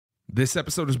This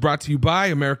episode is brought to you by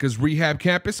Americas Rehab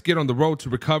Campus. Get on the road to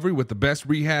recovery with the best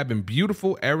rehab in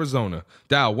beautiful Arizona.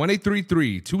 Dial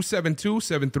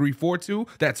 1-833-272-7342.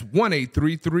 That's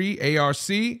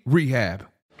 1-833-ARC-REHAB.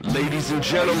 Ladies and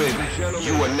gentlemen,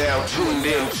 you are now tuned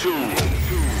in to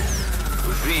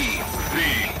the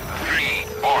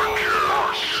ARCast.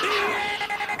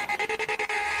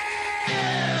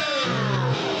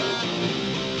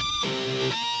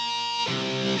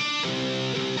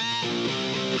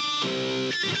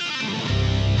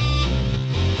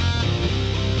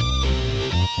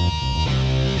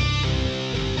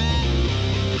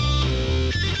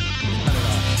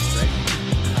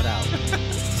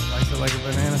 Like a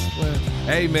banana split.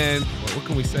 Hey, man, what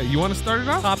can we say? You want to start it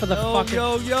off? Top of the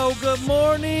fucking... Yo, good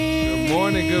morning.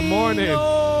 Good morning.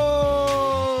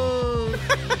 Yo.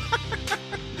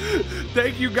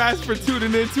 Thank you guys for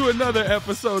tuning in to another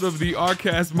episode of the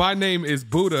ARCast. My name is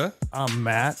Buddha. I'm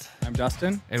Matt. I'm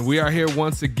Dustin. And we are here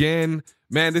once again.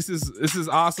 Man, this is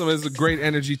awesome. There's a great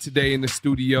energy today in the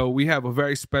studio. We have a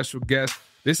very special guest.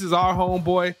 This is our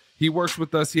homeboy. He works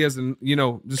with us. He has,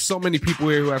 just so many people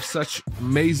here who have such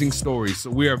amazing stories. So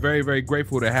we are very, very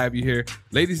grateful to have you here.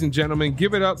 Ladies and gentlemen,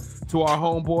 give it up to our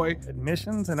homeboy.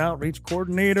 Admissions and Outreach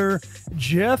Coordinator,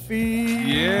 Jeffy.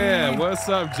 Yeah, what's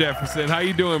up, Jefferson? How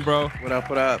you doing, bro? What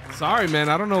up? Sorry, man.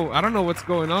 I don't know what's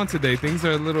going on today. Things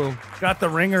are a little... Got the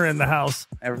ringer in the house.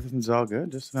 Everything's all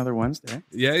good. Just another Wednesday.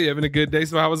 Yeah, you having a good day?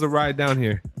 So how was the ride down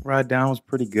here? Ride down was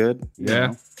pretty good. You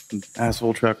know, some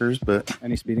asshole truckers, but...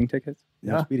 Any speeding tickets?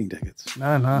 No speeding tickets.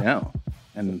 None, huh? No.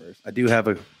 And I do have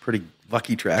a pretty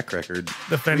lucky track record.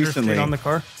 The fender stayed on the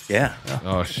car? Yeah.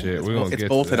 Oh, shit. We're going to get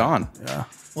bolted on. Yeah.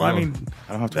 Well, I mean,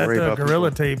 I don't have to worry about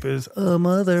Gorilla Tape is a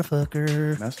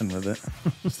motherfucker. messing with it.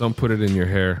 Just don't put it in your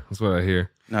hair. That's what I hear.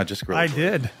 Not just Gorilla I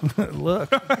Tape. did.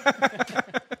 Look.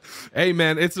 Hey,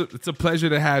 man, it's a pleasure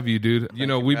to have you, dude.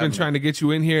 We've been trying to get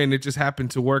you in here, and it just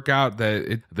happened to work out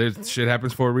that shit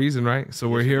happens for a reason, right? So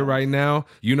we're here right now.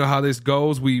 You know how this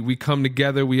goes. We come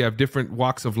together. We have different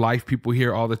walks of life. People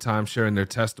here all the time sharing their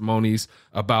testimonies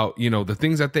about, the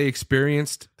things that they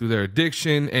experienced through their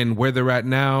addiction and where they're at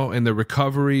now and their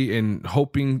recovery, and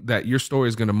hoping that your story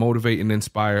is going to motivate and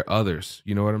inspire others.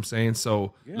 You know what I'm saying?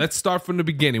 So let's start from the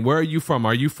beginning. Where are you from?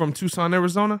 Are you from Tucson,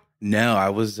 Arizona? No, I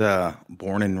was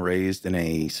born and raised in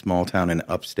a small town in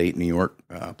upstate New York,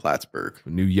 Plattsburgh.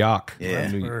 New York.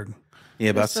 Yeah. Bird.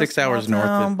 Yeah, about 6 hours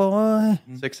north. Boy.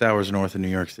 6 hours north of New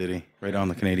York City, right on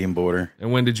the Canadian border.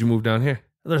 And when did you move down here?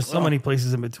 There's so many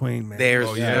places in between, man.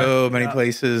 There's so many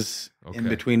places in Okay.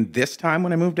 between. This time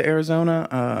when I moved to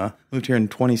Arizona, moved here in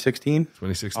 2016.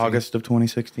 2016. August of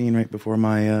 2016, right before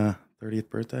my 30th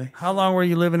birthday. How long were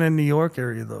you living in New York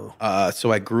area, though?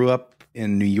 So I grew up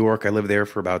in New York. I lived there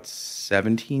for about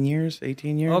 18 years.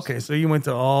 Okay, so you went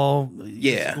to all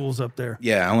Yeah. schools up there.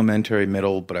 Yeah, elementary,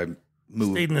 middle, but I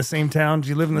moved. Stayed in the same town? Did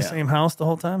you live in the same house the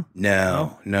whole time?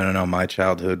 No. My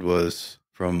childhood was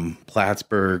from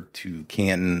Plattsburgh to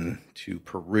Canton to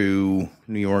Peru,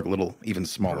 New York, even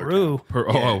smaller. Peru.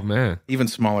 Oh, man. Even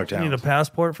smaller You need a towns.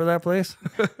 passport for that place?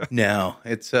 No,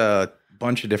 it's a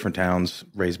bunch of different towns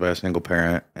raised by a single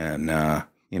parent. And,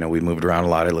 we moved around a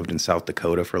lot. I lived in South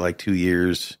Dakota for like 2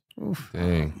 years.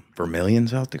 Dang. Vermilion,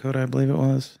 South Dakota, I believe it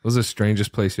was. What was the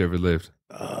strangest place you ever lived?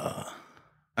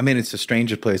 It's the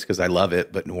strangest place because I love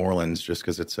it, but New Orleans, just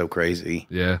because it's so crazy.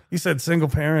 Yeah. You said single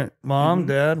parent. Mom,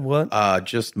 dad, what?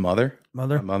 Just mother.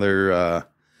 Mother? My mother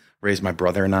raised my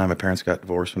brother and I. My parents got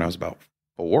divorced when I was about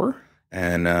 4.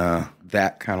 And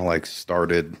that kind of like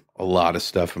started a lot of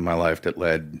stuff in my life that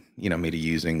led, me to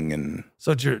using. And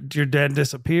So did your dad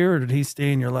disappear, or did he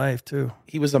stay in your life too?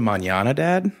 he was a mañana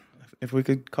dad, if we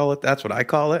could call it. That's what I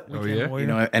call it. Oh, yeah?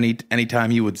 Warrior?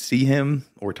 Anytime you would see him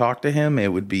or talk to him,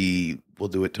 it would be, we'll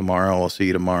do it tomorrow. I'll see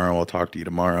you tomorrow. I'll talk to you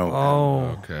tomorrow.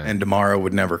 Oh, Okay. And tomorrow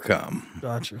would never come,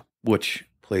 gotcha. which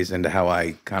plays into how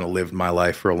I kind of lived my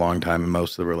life for a long time in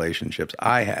most of the relationships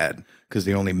I had, because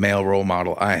the only male role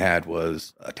model I had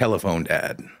was a telephone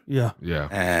dad. Yeah, Yeah.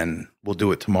 And we'll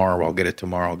do it tomorrow. I'll get it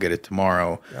tomorrow. I'll get it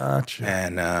tomorrow. gotcha.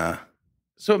 And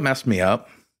so it messed me up,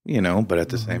 but at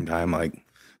the same time, like,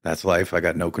 that's life. I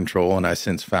got no control. And I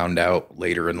since found out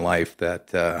later in life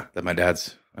that my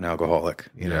dad's an alcoholic,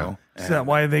 you know. Is that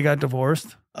why they got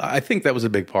divorced? I think that was a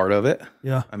big part of it.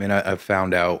 Yeah. I mean, I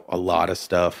found out a lot of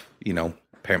stuff,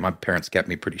 my parents kept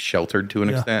me pretty sheltered to an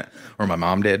extent, or my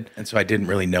mom did. And so I didn't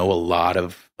really know a lot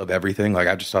of everything. Like,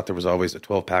 I just thought there was always a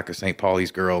 12-pack of St.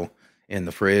 Pauli's Girl in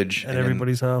the fridge. At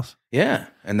everybody's house. Yeah.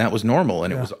 And that was normal.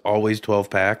 And it was always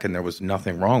 12-pack, and there was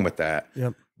nothing wrong with that.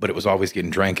 Yep. But it was always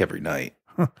getting drank every night.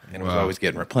 And it was always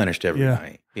getting replenished every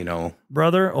night,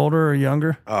 Brother, older or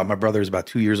younger? My brother is about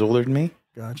 2 years older than me.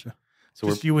 Gotcha. So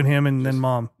Just you and him and then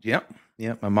mom. Yep.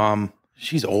 My mom,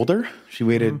 she's older. She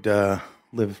waited,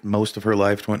 lived most of her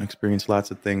life, went and experienced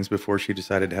lots of things before she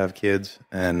decided to have kids.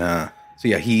 And so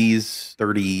yeah, he's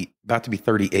 30, about to be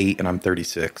 38, and I'm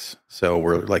 36. So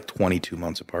we're like 22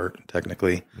 months apart,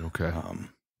 technically. Okay.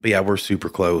 But yeah, we're super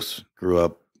close. Grew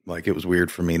up, like, it was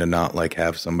weird for me to not like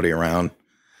have somebody around.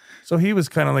 So he was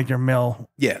kind of like your male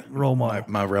role My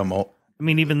model. my real mole. I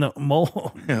mean, even the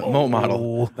mole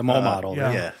model. The mole model.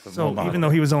 Yeah. the So mole model. even though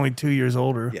he was only 2 years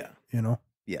older, Yeah. you know.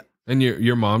 And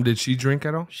your mom, did she drink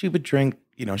at all? She would drink,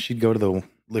 she'd go to the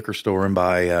liquor store and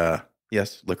buy,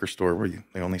 liquor store where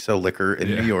they only sell liquor in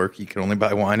New York. You can only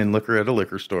buy wine and liquor at a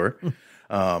liquor store.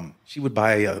 She would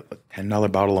buy a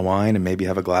 $10 bottle of wine and maybe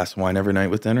have a glass of wine every night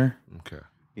with dinner.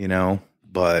 Okay.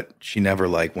 But she never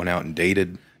like went out and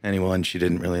dated anyone. She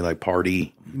didn't really like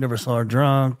party. You never saw her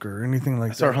drunk or anything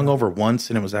like I saw her that. hungover once,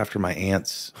 and it was after my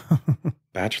aunt's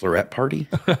bachelorette party.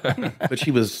 But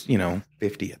she was,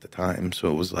 50 at the time. So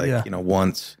it was like,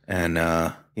 once. And,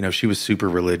 she was super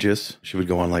religious. She would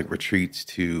go on like retreats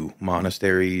to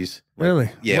monasteries. Really?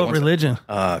 Yeah. What religion?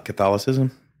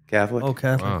 Catholicism. Catholic. Oh,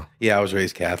 Catholic. Wow. Yeah, I was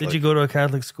raised Catholic. Did you go to a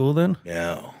Catholic school then?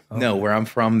 No. No, where I'm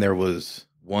from, there was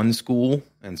one school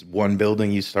and one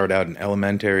building. You start out in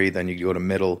elementary, then you go to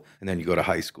middle, and then you go to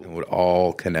high school. It would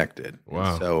all connected.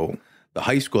 Wow. And so the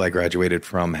high school I graduated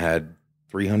from had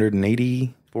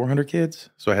 380, 400 kids.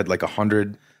 So I had like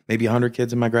 100, maybe 100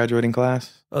 kids in my graduating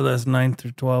class. Oh, that's 9th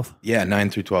through 12th. Yeah, 9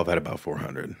 through 12 had about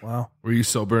 400. Wow. Were you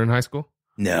sober in high school?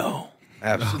 No,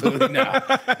 absolutely not.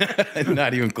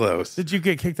 Not even close. Did you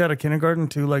get kicked out of kindergarten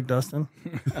too, like Dustin?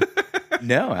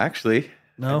 No, actually.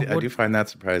 No? I do find that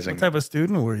surprising. What type of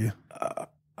student were you?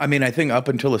 I mean, I think up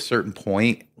until a certain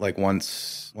point, like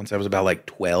once I was about like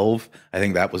 12, I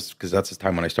think that was because that's the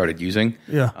time when I started using.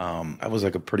 Yeah. I was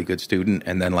like a pretty good student.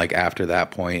 And then like after that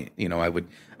point,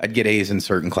 I'd get A's in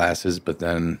certain classes, but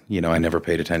then, I never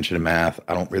paid attention to math.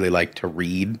 I don't really like to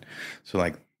read. So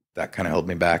like that kind of held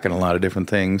me back in a lot of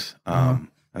different things. I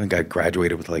think I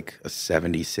graduated with like a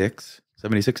 76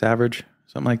 average,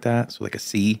 something like that. So like a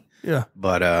C. Yeah.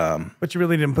 But you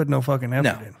really didn't put no fucking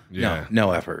effort in. Yeah.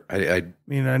 no effort. I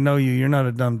mean, I know you. You're not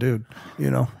a dumb dude,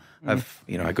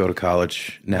 I go to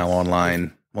college now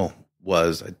online. Well,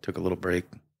 I took a little break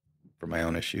for my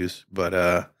own issues, but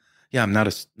I'm not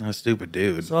a stupid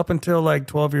dude. So up until like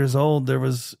 12 years old, there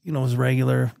was, it was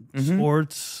regular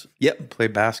sports. Yep,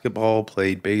 played basketball,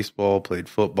 played baseball, played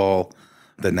football.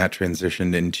 Then that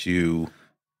transitioned into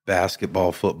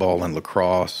basketball, football, and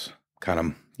lacrosse. Kind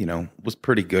of, was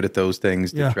pretty good at those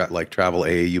things. Yeah. Travel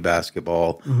AAU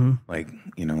basketball,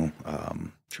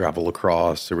 travel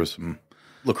lacrosse. There was some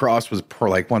lacrosse was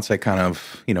once I kind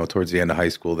of, towards the end of high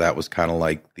school, that was kind of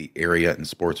like the area in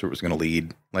sports where it was going to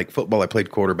lead. Like football, I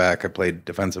played quarterback, I played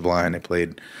defensive line, I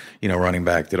played, running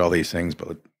back, did all these things,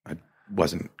 but I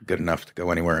wasn't good enough to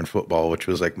go anywhere in football, which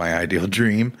was like my ideal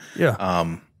dream. Yeah.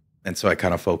 And so I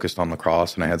kind of focused on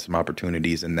lacrosse, and I had some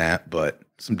opportunities in that, but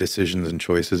some decisions and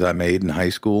choices I made in high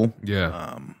school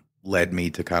led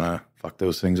me to kind of fuck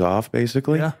those things off,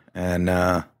 basically. Yeah.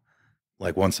 And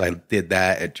once I did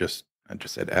that, I just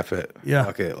said, F it. Yeah.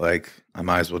 Fuck it. Like, I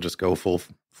might as well just go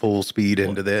full speed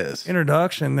into this.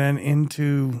 Introduction then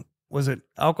into, was it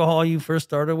alcohol you first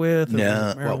started with? Or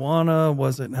No, marijuana?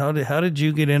 Was it, how did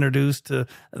you get introduced to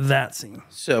that scene?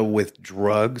 So with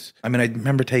drugs, I mean, I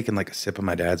remember taking like a sip of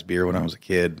my dad's beer when I was a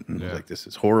kid, and I was like, this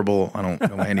is horrible. I don't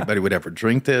know why anybody would ever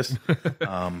drink this.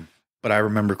 But I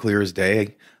remember clear as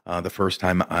day, the first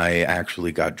time I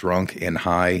actually got drunk and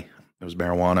high, it was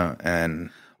marijuana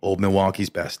and Old Milwaukee's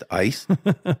Best Ice.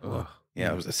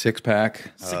 Yeah, it was a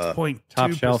 6-pack. 6.2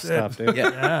 Top shelf stuff, dude.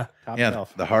 Yeah. Top Yeah,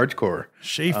 shelf. the hardcore.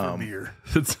 Schaefer beer.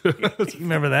 You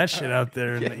remember that shit out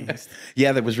there in the East.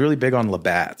 Yeah, that was really big on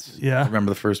Labatt's. Yeah. I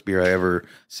remember the first beer I ever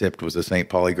sipped was a St.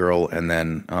 Pauli Girl, and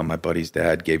then my buddy's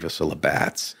dad gave us a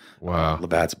Labatt's. Wow.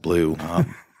 Labatt's Blue. I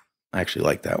actually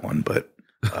like that one, but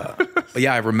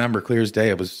yeah, I remember clear as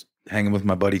day. I was hanging with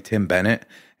my buddy Tim Bennett,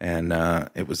 and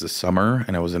it was the summer,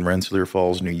 and I was in Rensselaer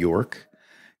Falls, New York,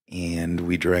 and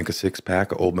we drank a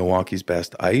 6-pack of Old Milwaukee's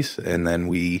Best Ice, and then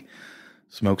we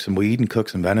smoked some weed and cooked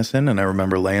some venison. And I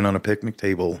remember laying on a picnic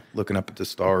table looking up at the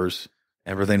stars.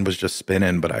 Everything was just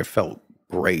spinning, but I felt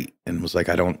great and was like,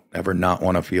 I don't ever not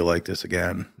want to feel like this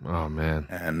again. Oh, man.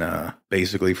 And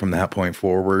basically from that point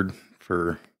forward,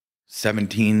 for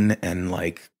 17 and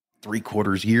like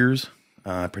 3/4 years,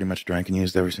 I pretty much drank and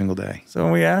used every single day. So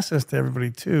when we ask this to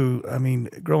everybody too, I mean,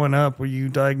 growing up, were you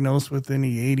diagnosed with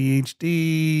any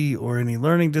ADHD or any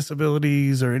learning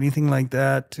disabilities or anything like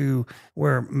that to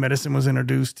where medicine was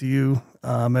introduced to you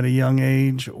at a young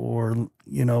age, or,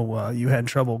 you had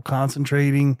trouble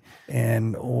concentrating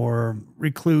or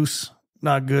recluse,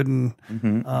 not good in,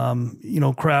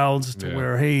 crowds to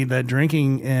where, hey, that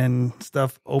drinking and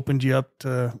stuff opened you up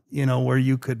to, where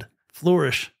you could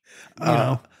flourish,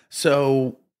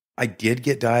 So I did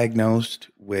get diagnosed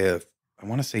with, I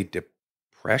want to say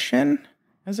depression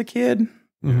as a kid.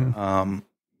 Mm-hmm.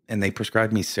 And they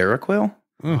prescribed me Seroquel.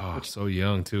 Oh, so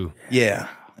young too. Yeah.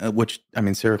 Which, I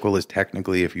mean, Seroquel is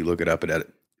technically, if you look it up, it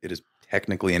is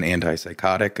technically an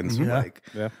antipsychotic. And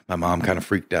so my mom kind of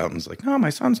freaked out and was like, no, my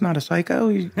son's not a psycho.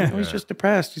 He's just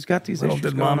depressed. He's got these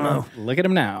issues going on. Look at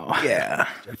him now. Yeah.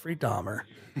 Jeffrey Dahmer.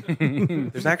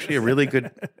 There's actually a really good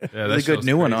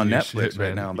new one on Netflix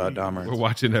right now about Dahmer. We're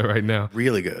watching that right now.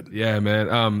 Really good. Yeah,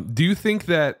 man. Do you think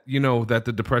that, that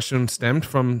the depression stemmed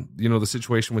from, the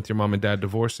situation with your mom and dad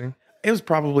divorcing? It was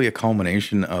probably a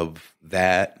culmination of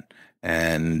that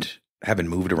and having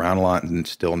moved around a lot and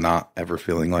still not ever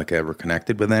feeling like I ever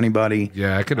connected with anybody.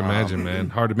 Yeah, I could imagine, man.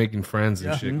 Hard making friends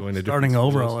and shit, going to starting different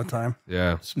over schools. all the time.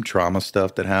 Yeah. Some trauma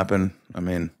stuff that happened. I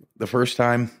mean, the first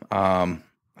time I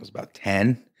was about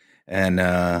 10. And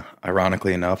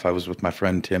ironically enough, I was with my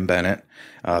friend Tim Bennett,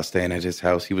 staying at his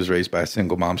house. He was raised by a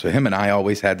single mom. So him and I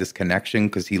always had this connection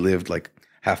because he lived like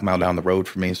half a mile down the road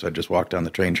from me. So I just walked down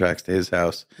the train tracks to his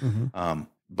house. Mm-hmm.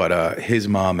 But his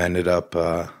mom ended up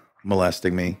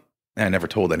molesting me. And I never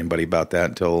told anybody about that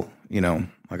until,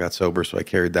 I got sober. So I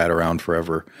carried that around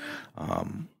forever.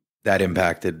 That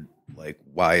impacted, like,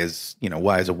 why is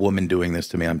a woman doing this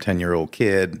to me? I'm a 10-year-old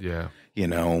kid. Yeah.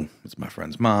 It's my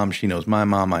friend's mom. She knows my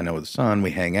mom. I know the son.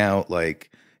 We hang out. Like,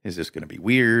 is this going to be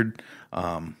weird?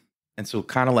 And so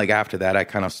kind of like after that, I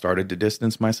kind of started to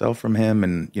distance myself from him.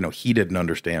 And, he didn't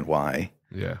understand why.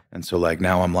 Yeah. And so like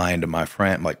now I'm lying to my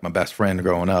friend, like my best friend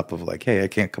growing up of like, hey, I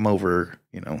can't come over,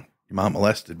 your mom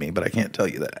molested me, but I can't tell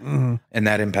you that. Mm-hmm. And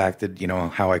that impacted,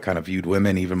 how I kind of viewed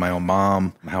women, even my own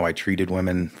mom, how I treated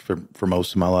women for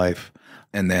most of my life.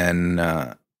 And then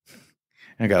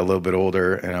I got a little bit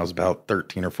older and I was about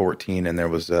 13 or 14 and there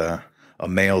was a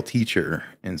male teacher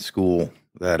in school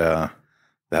that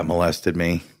molested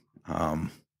me.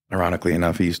 Ironically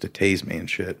enough, he used to tase me and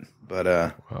shit. But,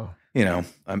 wow.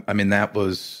 I mean, that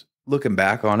was, looking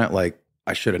back on it, like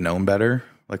I should have known better.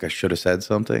 Like I should have said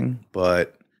something,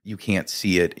 but you can't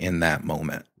see it in that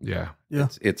moment. Yeah. Yeah.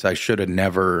 It's I should have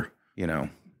never,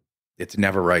 it's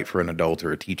never right for an adult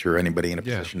or a teacher or anybody in a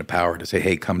position of power to say,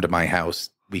 hey, come to my house.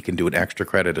 We can do an extra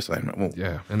credit assignment. Well,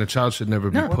 Yeah. And the child should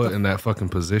never be put in that fucking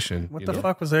position. What the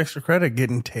fuck was extra credit?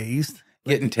 Getting tased?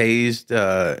 getting tased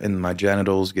in my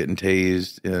genitals, getting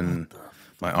tased in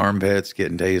my armpits,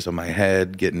 getting tased on my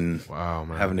head, getting wow,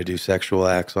 man. having to do sexual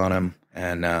acts on him,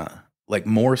 and like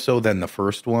more so than the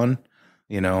first one,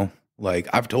 you know. Like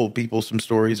I've told people some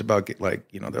stories about like,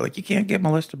 you know, they're like, you can't get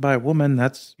molested by a woman.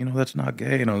 That's, you know, that's not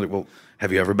gay. And I was like, well,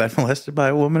 have you ever been molested by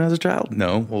a woman as a child?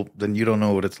 No. Well, then you don't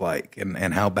know what it's like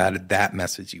and how bad did that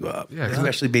messes you up. Yeah,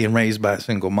 especially being raised by a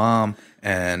single mom.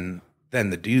 And then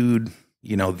the dude,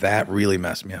 you know, that really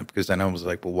messed me up because then I was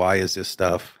like, well, why is this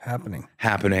stuff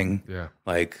happening? Yeah.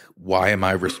 Like, why am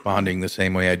I responding the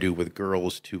same way I do with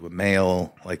girls to a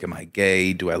male? Like, am I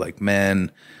gay? Do I like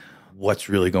men? What's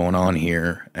really going on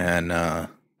here? And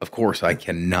of course, I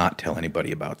cannot tell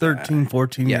anybody about 13, that.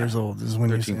 14 years old is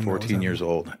when 13, you're 14 years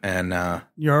old. And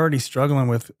you're already struggling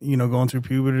with, you know, going through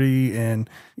puberty and,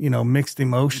 you know, mixed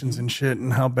emotions and shit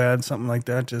and how bad something like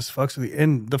that just fucks with you.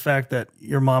 And the fact that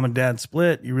your mom and dad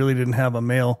split, you really didn't have a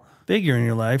male figure in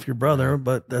your life, your brother,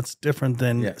 but that's different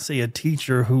than, say, a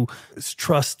teacher who is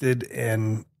trusted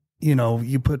and, you know,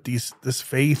 you put this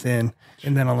faith in,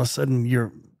 and then all of a sudden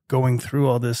you're going through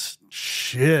all this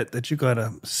shit that you got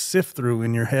to sift through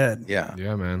in your head. Yeah,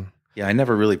 man. Yeah, I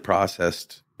never really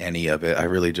processed any of it. I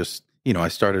really just, you know, I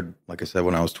started, like I said,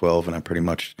 when I was 12, and I pretty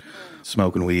much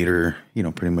smoking weed or, you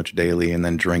know, pretty much daily, and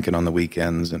then drinking on the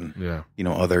weekends and, you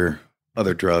know, other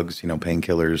drugs, you know,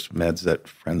 painkillers, meds that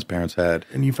friends' parents had.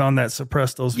 And you found that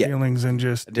suppressed those feelings and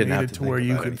just made it to where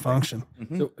you could function.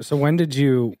 Mm-hmm. So when did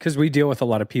you, because we deal with a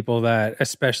lot of people that,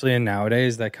 especially in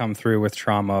nowadays, that come through with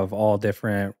trauma of all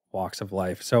different walks of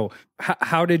life. So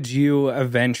how did you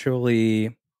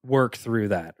eventually work through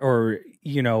that, or,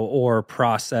 you know, or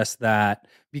process that?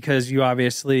 Because you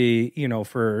obviously, you know,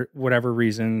 for whatever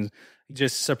reasons,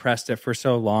 just suppressed it for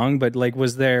so long. But like,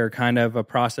 was there kind of a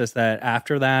process that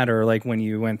after that, or like when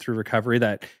you went through recovery,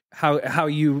 that how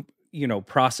you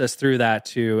process through that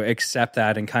to accept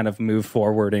that and kind of move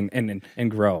forward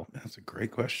and grow? That's a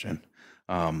great question.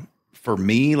 For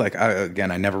me, like, I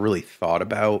never really thought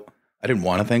about, I didn't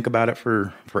want to think about it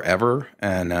for forever.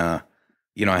 And, I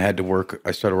started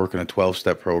working a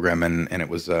 12-step program, and it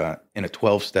was in a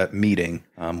 12-step meeting.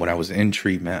 When I was in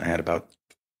treatment, I had about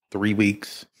 3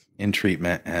 weeks in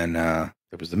treatment, and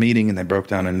there was the meeting, and they broke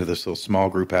down into this little small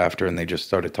group after, and they just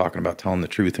started talking about telling the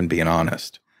truth and being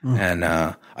honest. And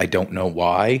I don't know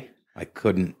why I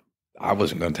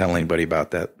wasn't going to tell anybody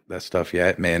about that stuff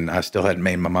yet, man. I still hadn't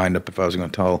made my mind up if I was going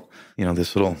to tell,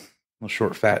 this little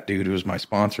short fat dude who was my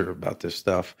sponsor about this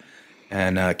stuff.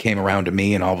 And came around to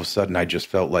me, and all of a sudden I just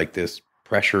felt like this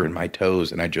pressure in my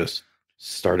toes, and I just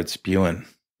started spewing.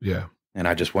 Yeah. And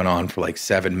I just went on for like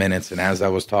 7 minutes. And as I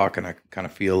was talking, I could kind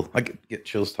of feel, I could get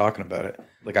chills talking about it.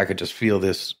 Like I could just feel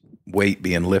this weight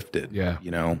being lifted. Yeah.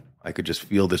 I could just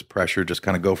feel this pressure just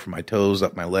kind of go from my toes,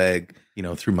 up my leg,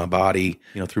 through my body,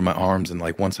 through my arms. And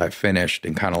like once I finished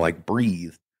and kind of like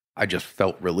breathed, I just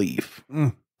felt relief.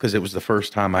 Because it was the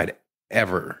first time I'd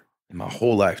ever in my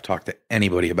whole life talked to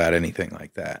anybody about anything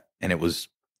like that. And it was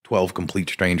 12 complete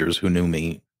strangers who knew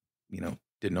me,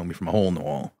 didn't know me from a hole in the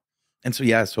wall. And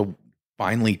so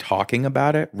finally talking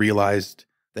about it, realized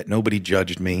that nobody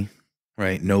judged me,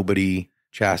 right? Nobody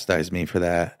chastised me for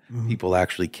that. People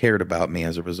actually cared about me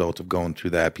as a result of going through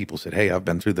that. People said, hey, I've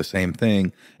been through the same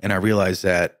thing. And I realized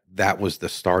that was the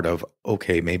start of,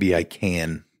 okay, maybe I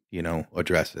can,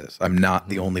 address this. I'm not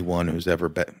the only one who's ever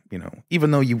been,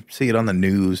 even though you see it on the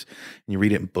news and you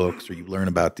read it in books or you learn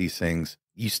about these things,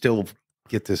 you still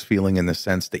get this feeling in the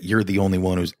sense that you're the only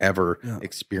one who's ever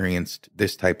experienced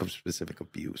this type of specific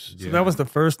abuse. So that was the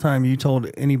first time you told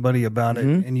anybody about it,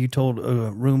 and you told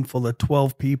a room full of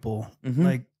 12 people,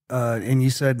 and you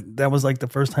said that was like the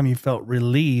first time you felt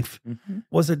relief.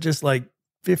 Was it just like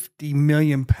 50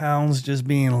 million pounds just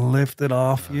being lifted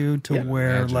off you to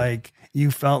where like you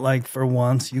felt like for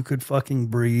once you could fucking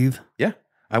breathe? Yeah.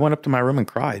 I went up to my room and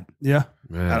cried. Yeah.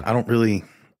 I don't really,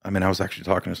 I was actually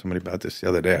talking to somebody about this the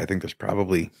other day. I think there's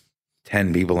probably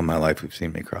 10 people in my life who've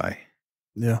seen me cry.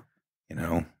 Yeah.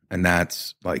 And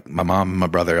that's like my mom and my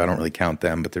brother. I don't really count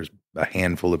them, but there's a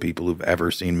handful of people who've ever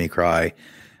seen me cry.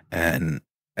 And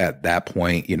at that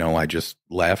point, I just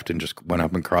left and just went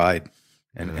up and cried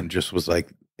and just was like,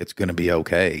 it's going to be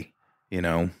okay.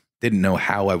 Didn't know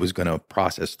how I was going to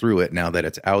process through it now that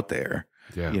it's out there,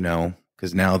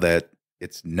 because now that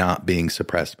it's not being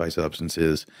suppressed by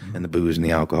substances and the booze and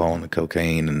the alcohol and the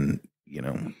cocaine and,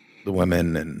 the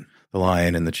women and the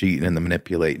lying and the cheating and the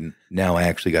manipulating. Now I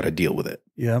actually got to deal with it.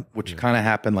 Yeah. Which kind of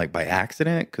happened like by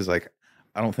accident. Cause like,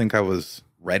 I don't think I was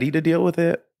ready to deal with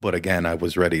it, but again, I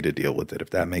was ready to deal with it. If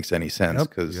that makes any sense.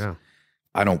 Cause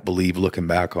I don't believe looking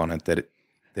back on it that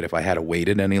if I had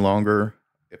waited any longer,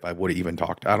 if I would have even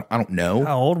talked, I don't know.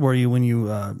 How old were you when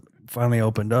you finally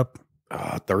opened up?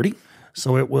 30.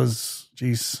 So it was,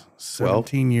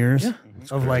 17 years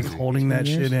of like holding that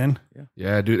shit in.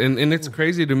 Yeah, dude. And it's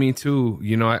crazy to me too.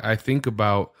 I think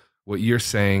about what you're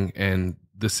saying and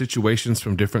the situations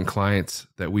from different clients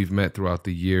that we've met throughout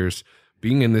the years.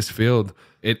 Being in this field,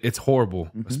 it's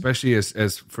horrible, especially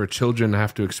as for children to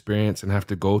have to experience and have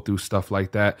to go through stuff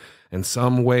like that. And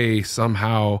some way,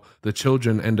 somehow, the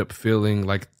children end up feeling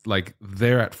like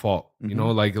they're at fault.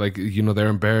 They're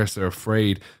embarrassed, they're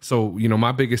afraid. So,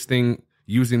 my biggest thing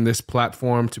using this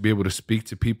platform to be able to speak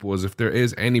to people is if there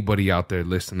is anybody out there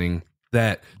listening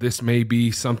that this may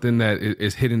be something that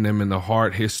is hitting them in the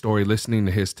heart, his story, listening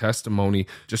to his testimony,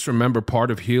 just remember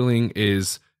part of healing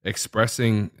is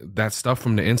expressing that stuff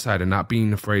from the inside and not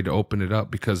being afraid to open it up,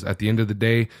 because at the end of the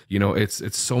day,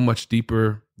 it's so much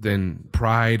deeper than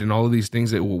pride and all of these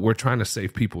things that we're trying to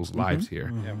save people's lives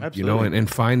here. And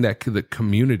find that the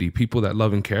community, people that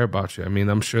love and care about you.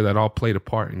 I'm sure that all played a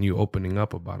part in you opening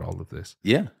up about all of this.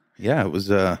 Yeah it was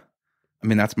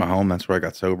that's my home. That's where I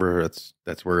got sober.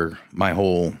 That's where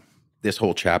this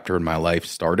whole chapter in my life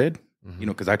started.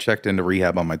 Because I checked into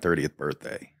rehab on my 30th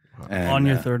birthday. And, on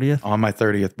your 30th? On my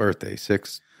 30th birthday,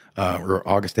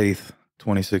 August 8th,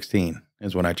 2016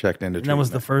 is when I checked into treatment. And that was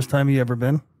the first time you ever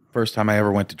been? First time I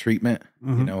ever went to treatment,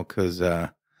 because,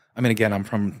 again, I'm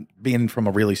from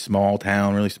a really small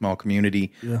town, really small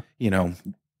community. Yeah.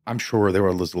 I'm sure there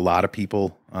was a lot of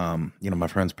people, my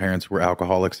friends' parents were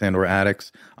alcoholics and or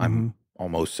addicts. I'm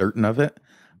almost certain of it.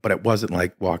 But it wasn't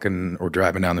like walking or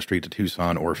driving down the street to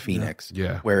Tucson or Phoenix,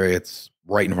 where it's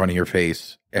right in front of your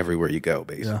face everywhere you go,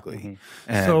 basically.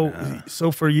 And,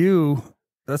 so for you,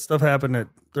 that stuff happened at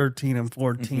 13 and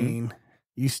 14.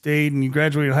 You stayed and you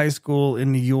graduated high school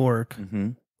in New York.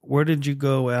 Where did you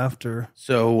go after?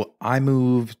 So I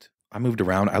moved I moved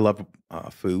around. I love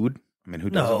food. I mean, who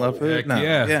doesn't love food? Heck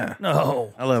yeah. Yeah.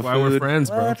 No. I love That's why food. we're friends,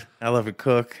 bro. I love to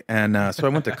cook. And so I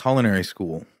went to culinary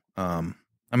school. I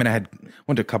mean,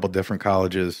 went to a couple different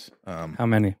colleges. How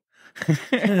many?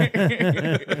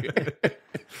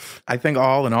 I think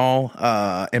all in all,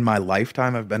 in my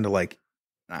lifetime, I've been to like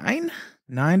nine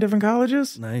different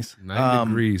colleges. Nice. 9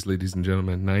 degrees, ladies and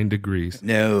gentlemen. 9 degrees.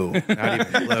 No, not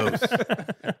even close.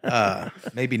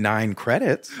 Maybe 9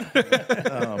 credits.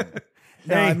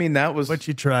 No, I mean, that was But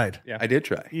you tried. Yeah. I did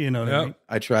try. You know what I mean?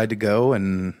 I tried to go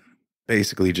and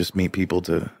basically just meet people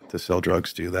to sell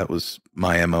drugs to. That was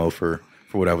my MO for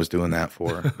what I was doing that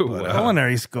for. But,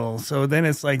 Culinary school. So then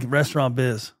it's like restaurant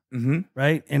biz,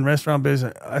 right? In restaurant biz,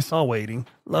 I saw Waiting.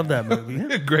 Love that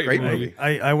movie. Great movie.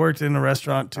 I worked in a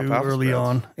restaurant too Top early spreads.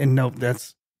 on. And nope,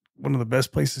 that's one of the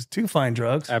best places to find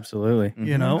drugs. Absolutely.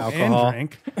 You know, Alcohol. and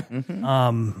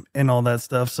drink, and all that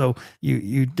stuff. So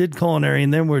you did culinary,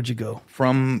 and then where'd you go?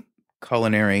 from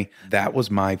culinary, that was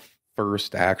my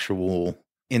first actual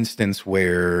instance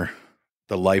where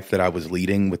the life that I was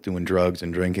leading with doing drugs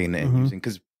and drinking and using,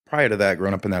 because prior to that,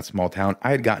 growing up in that small town,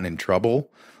 I had gotten in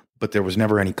trouble, but there was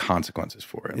never any consequences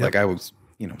for it. Yep. Like I was,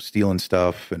 stealing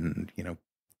stuff and,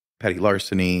 petty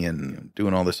larceny and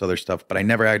doing all this other stuff, but I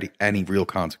never had any real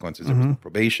consequences. There was no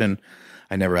probation.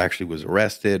 I never actually was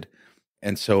arrested.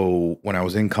 And so when I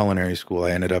was in culinary school,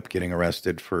 I ended up getting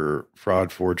arrested for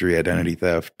fraud, forgery, identity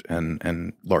theft,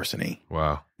 and larceny.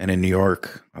 Wow. And in New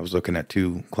York, I was looking at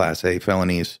 2 Class A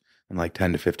felonies and like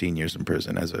 10 to 15 years in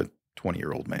prison as a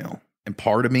 20-year-old male. And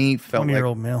part of me felt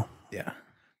 20-year-old male. yeah,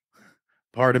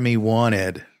 part of me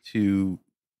wanted to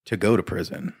go to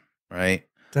prison, right?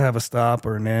 To have a stop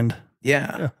or an end.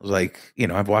 Yeah. I was like,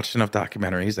 I've watched enough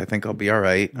documentaries. I think I'll be all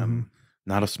right. I'm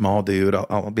not a small dude.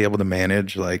 I'll be able to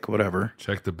manage, like, whatever.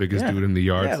 Check the biggest dude in the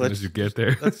yard as soon as you get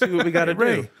there. Let's see what we got to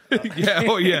do. Yeah.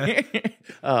 Oh, yeah.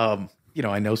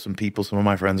 I know some people. Some of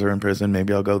my friends are in prison.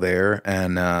 Maybe I'll go there.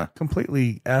 And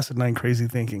Completely asinine, crazy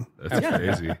thinking. That's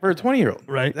crazy. for a 20-year-old,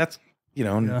 Right. That's,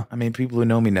 Yeah. I mean, people who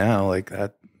know me now, like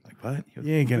that, like, what?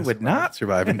 You ain't gonna would survive. not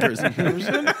survive in prison.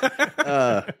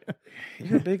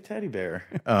 You're a big teddy bear.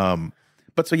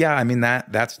 But so, yeah, I mean,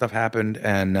 that stuff happened,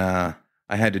 and I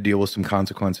had to deal with some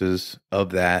consequences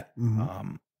of that.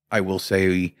 I will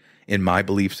say, in my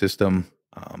belief system,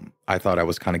 I thought I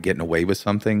was kind of getting away with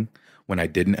something when I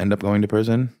didn't end up going to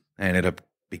prison. I ended up,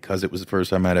 because it was the first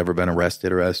time I'd ever been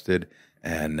arrested,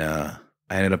 and I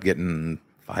ended up getting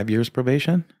 5 years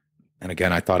probation. And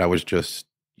again, I thought I was just,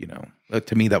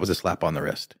 to me, that was a slap on the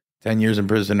wrist. 10 years in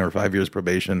prison or 5 years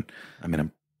probation. I mean,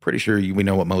 I'm pretty sure we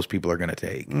know what most people are going to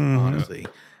take, honestly.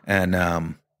 And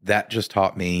that just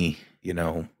taught me,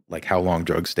 like how long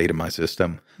drugs stayed in my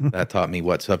system. That taught me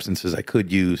what substances I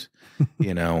could use,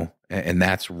 and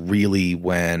that's really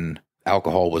when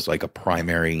alcohol was like a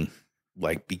primary,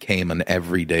 like became an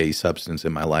everyday substance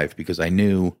in my life, because I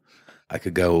knew I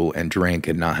could go and drink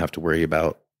and not have to worry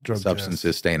about Drug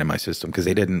substances staying in my system, because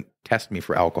they didn't test me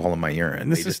for alcohol in my urine.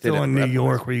 And this They is just did still it in for New evidence.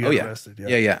 York where you got arrested.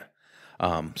 Yeah.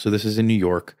 So this is in New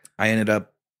York. I ended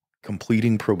up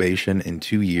completing probation in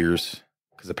 2 years,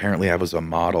 because apparently I was a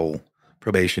model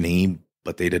probationee,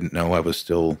 but they didn't know I was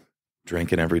still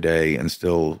drinking every day and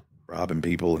still robbing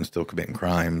people and still committing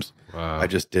crimes. Wow. I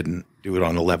just didn't do it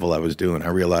on the level I was doing. I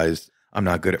realized I'm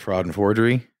not good at fraud and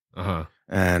forgery,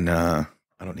 and I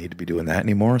don't need to be doing that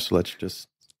anymore. So let's just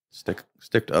stick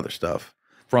to other stuff.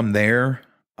 From there,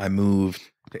 I moved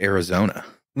to Arizona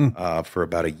for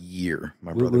about a year.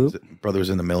 My brother was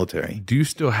in the military. Do you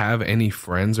still have any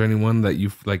friends or anyone that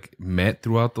you've like met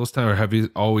throughout those times, or have you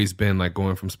always been like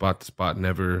going from spot to spot,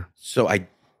 never? So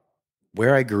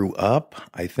where I grew up,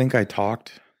 I think I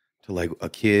talked to like a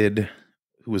kid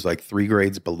who was like 3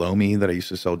 grades below me that I used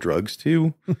to sell drugs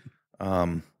to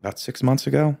about 6 months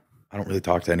ago. I don't really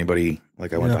talk to anybody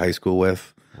like I went to high school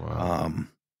with. Wow.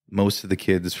 Most of the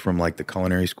kids from like the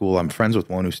culinary school, I'm friends with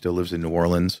one who still lives in New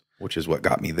Orleans, which is what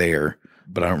got me there,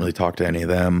 but I don't really talk to any of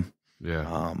them.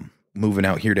 Yeah. Moving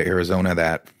out here to Arizona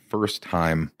that first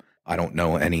time, I don't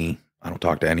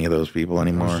talk to any of those people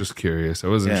anymore. I was just curious. I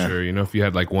wasn't sure, if you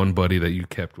had like one buddy that you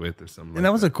kept with or something. And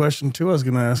that was a question too I was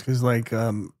going to ask, is like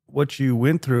what you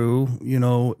went through,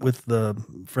 with the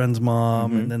friend's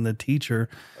mom and then the teacher,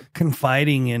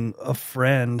 confiding in a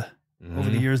friend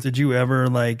over the years. Did you ever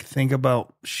like think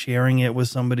about sharing it with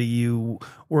somebody you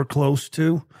were close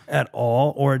to at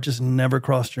all, or it just never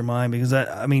crossed your mind? Because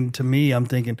to me, I'm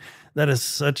thinking that is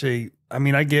such a I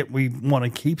mean, I get we want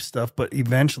to keep stuff, but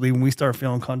eventually when we start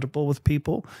feeling comfortable with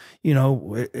people, you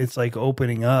know, it's like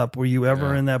opening up. Were you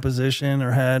ever in that position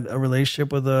or had a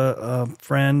relationship with a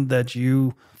friend that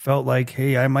you felt like,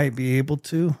 hey, I might be able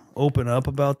to open up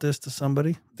about this to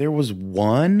somebody? There was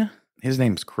one, his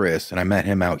name's Chris, and I met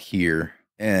him out here,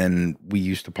 and we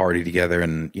used to party together,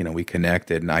 and, you know, we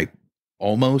connected, and I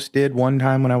almost did one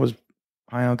time when I was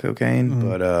high on cocaine,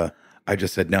 but I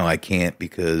just said, no, I can't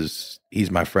because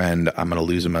he's my friend. I'm going to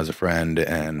lose him as a friend.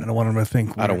 And I don't want him to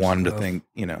think. I don't want him to think,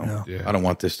 you know, I don't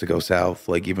want this to go south.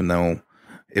 Like, even though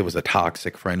it was a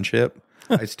toxic friendship,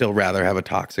 I'd still rather have a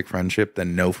toxic friendship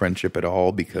than no friendship at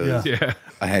all because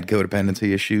I had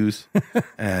codependency issues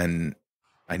and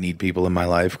I need people in my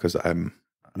life because I don't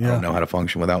know how to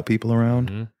function without people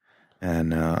around.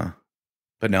 And,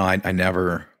 but no, I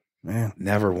never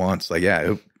once, like,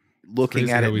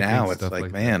 looking at it now, it's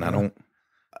like, man, that.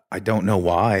 I don't know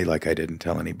why, like, I didn't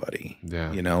tell anybody.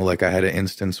 Yeah. You know, like, I had an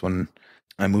instance when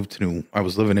I I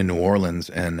was living in New Orleans,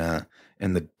 and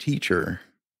the teacher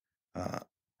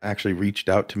actually reached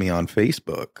out to me on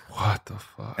Facebook. What the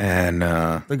fuck? And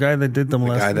the guy that did the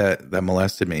molesting? guy that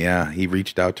molested me, he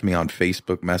reached out to me on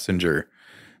Facebook Messenger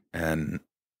and,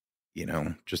 you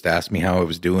know, just asked me how I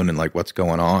was doing and, like, what's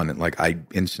going on. And, like, I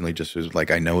instantly just was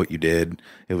like, I know what you did.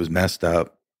 It was messed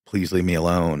up. Please leave me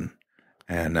alone.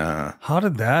 And how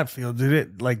did that feel? Did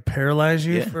it, like, paralyze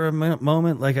you for a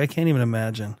moment? Like, I can't even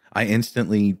imagine. I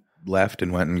instantly left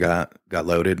and went and got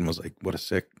loaded and was like, what a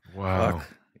sick fuck,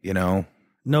 you know?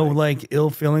 No, like, ill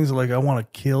feelings, like, I want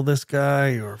to kill this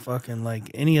guy or fucking,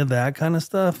 like, any of that kind of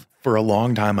stuff? For a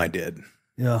long time, I did.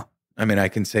 Yeah. I mean, I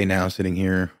can say now, sitting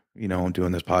here, you know,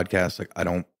 doing this podcast, like, I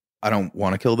don't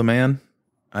want to kill the man.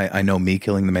 I know me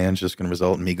killing the man is just going to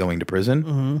result in me going to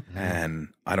prison, and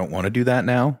I don't want to do that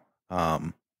now.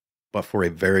 But for a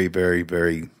very, very,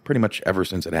 very, pretty much ever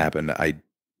since it happened, I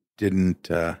didn't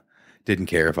care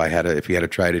if he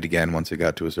had tried it again. Once it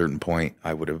got to a certain point,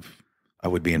 I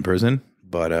would be in prison.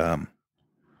 But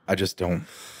I just don't,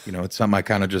 you know, it's something I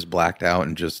kind of just blacked out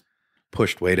and just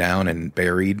pushed way down and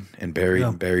buried and buried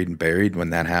and buried and buried. When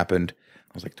that happened,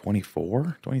 I was like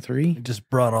 24, 23. It just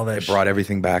brought all that. It brought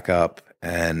everything back up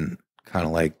and kind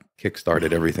of like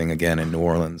kickstarted everything again in New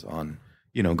Orleans on,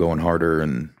 you know, going harder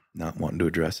and not wanting to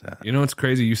address that. You know, it's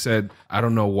crazy. You said, I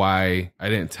don't know why I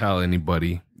didn't tell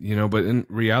anybody, you know, but in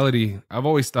reality, I've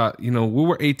always thought, you know, we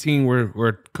were 18,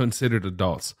 we're considered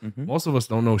adults. Most of us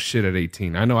don't know shit at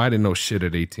 18. I know I didn't know shit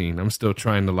at 18. I'm still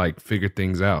trying to, like, figure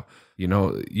things out. You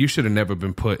know, you should have never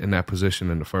been put in that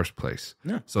position in the first place.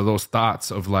 Yeah. So those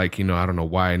thoughts of, like, you know, I don't know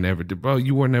why I never did. Bro,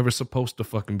 you were never supposed to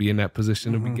fucking be in that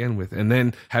position to begin with. And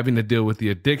then having to deal with the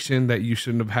addiction that you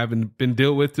shouldn't have been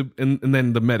dealt with, and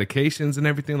then the medications and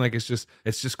everything. Like, it's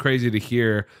just crazy to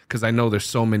hear, because I know there's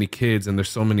so many kids and there's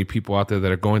so many people out there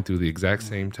that are going through the exact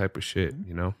same type of shit,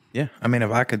 you know? Yeah. I mean,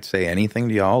 if I could say anything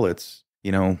to y'all, it's,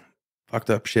 you know, fucked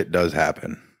up shit does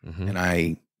happen. And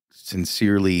I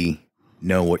sincerely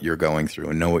know what you're going through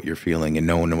and know what you're feeling and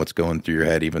know what's going through your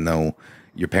head, even though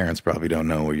your parents probably don't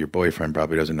know, or your boyfriend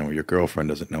probably doesn't know, or your girlfriend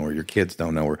doesn't know, or your kids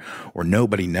don't know, or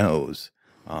nobody knows.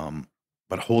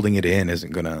 But holding it in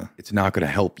it's not gonna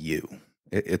help you.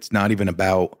 It's not even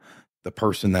about the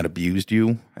person that abused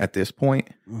you at this point,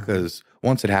 because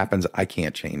once it happens, I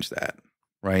can't change that,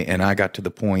 right? And I got to the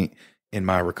point in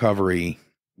my recovery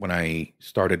when I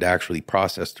started to actually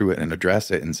process through it and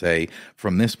address it and say,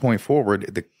 from this point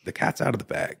forward, the cat's out of the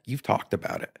bag. You've talked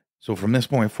about it. So from this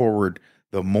point forward,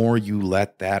 the more you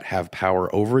let that have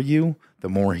power over you, the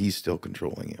more he's still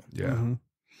controlling you. Yeah.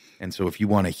 And so if you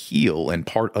want to heal, and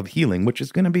part of healing, which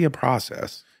is going to be a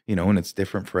process, you know, and it's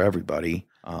different for everybody,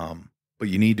 but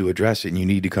you need to address it, and you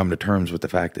need to come to terms with the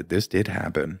fact that this did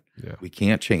happen. Yeah. We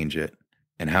can't change it.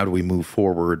 And how do we move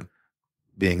forward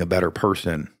being a better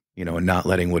person, you know, and not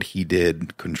letting what he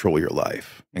did control your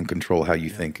life and control how you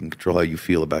think and control how you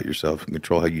feel about yourself and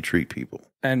control how you treat people.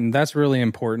 And that's really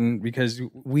important, because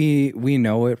we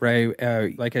know it, right?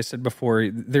 Like I said before,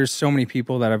 there's so many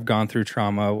people that have gone through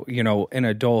trauma, you know, in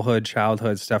adulthood,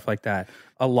 childhood, stuff like that.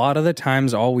 A lot of the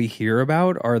times, all we hear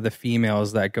about are the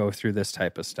females that go through this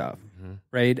type of stuff,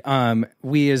 right?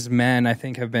 We as men, I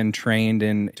think, have been trained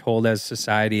and told as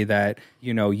society that,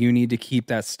 you know, you need to keep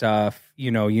that stuff,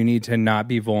 you know, you need to not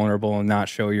be vulnerable and not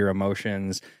show your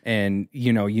emotions, and,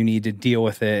 you know, you need to deal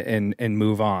with it and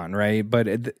move on, right? But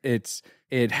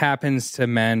it happens to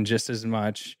men just as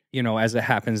much, you know, as it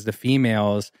happens to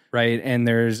females, right? And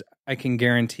I can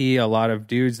guarantee a lot of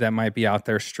dudes that might be out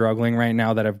there struggling right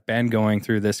now that have been going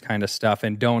through this kind of stuff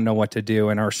and don't know what to do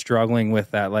and are struggling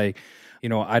with that. Like, you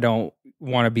know, I don't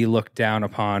want to be looked down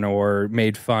upon or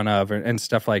made fun of and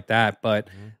stuff like that. But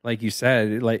like you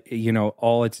said, like, you know,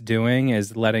 all it's doing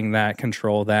is letting that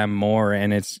control them more.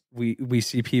 And it's, we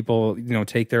see people, you know,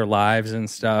 take their lives and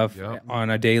stuff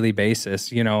on a daily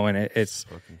basis, you know, and it's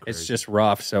just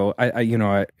rough. So I you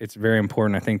know, it's very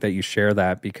important, I think, that you share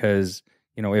that, because,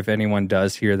 you know, if anyone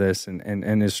does hear this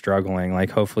and is struggling, like,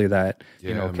 hopefully that,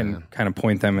 you know, can kind of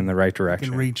point them in the right direction.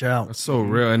 Can reach out. That's so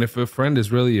real. And if a friend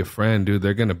is really a friend, dude,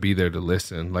 they're going to be there to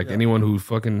listen. Like anyone who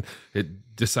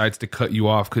decides to cut you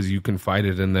off because you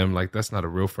confided in them, like, that's not a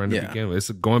real friend to begin with.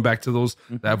 It's going back to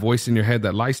that voice in your head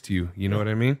that lies to you. You know what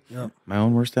I mean? Yeah. My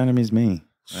own worst enemy is me.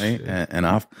 Right. And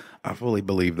I fully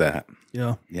believe that.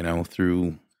 Yeah. You know,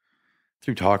 through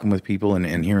talking with people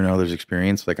and hearing others'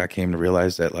 experience, like, I came to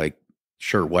realize that, like,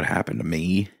 sure, what happened to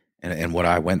me and what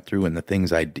I went through and the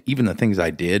things even the things I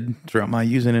did throughout my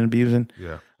using and abusing,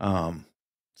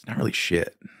 it's not really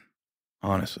shit,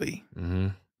 honestly. Mm-hmm.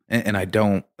 And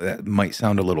that might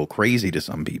sound a little crazy to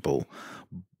some people,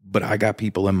 but I got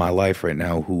people in my life right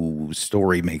now whose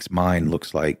story makes mine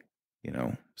looks like, you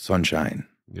know, sunshine.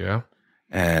 Yeah.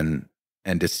 And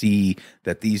to see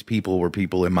that these people were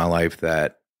people in my life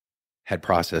that had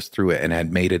processed through it and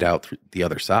had made it out the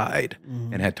other side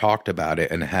and had talked about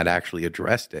it and had actually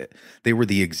addressed it. They were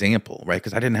the example, right?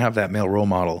 Because I didn't have that male role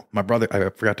model. My brother, I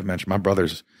forgot to mention, my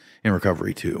brother's in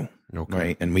recovery too,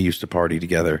 right? And we used to party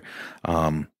together.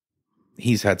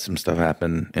 He's had some stuff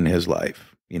happen in his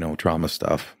life, you know, trauma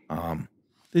stuff.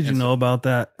 Did you know about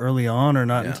that early on or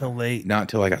not until late? Not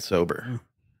until I got sober.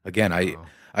 Again, I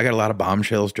got a lot of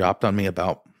bombshells dropped on me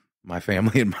about my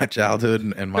family and my childhood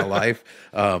and my life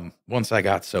once I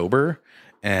got sober.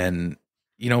 And,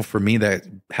 you know, for me, that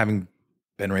having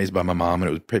been raised by my mom, and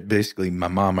it was basically my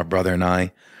mom, my brother, and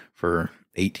I for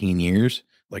 18 years,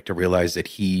 like, to realize that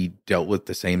he dealt with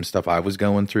the same stuff I was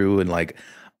going through. And, like,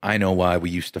 I know why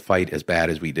we used to fight as bad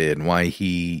as we did, and why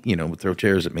he, you know, would throw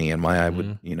chairs at me, and why I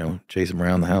would, you know, chase him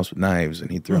around the house with knives,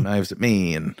 and he'd throw knives at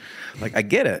me. And, like, I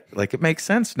get it. Like, it makes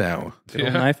sense now. Good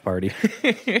old knife party.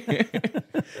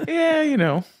 Yeah, you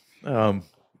know,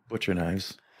 butcher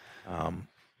knives.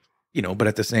 You know, but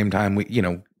at the same time,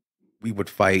 we would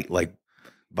fight, like,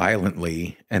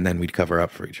 violently, and then we'd cover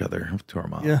up for each other to our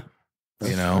mom. Yeah.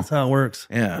 You know? That's how it works.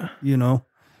 Yeah. You know?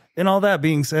 And all that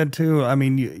being said, too, I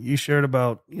mean, you shared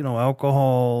about, you know,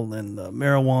 alcohol and the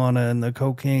marijuana and the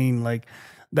cocaine. Like,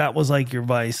 that was like your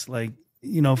vice. Like,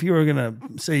 you know, if you were going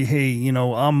to say, hey, you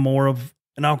know, I'm more of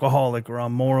an alcoholic or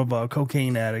I'm more of a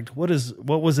cocaine addict, what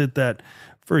was it that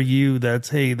for you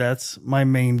that's my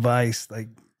main vice? Like,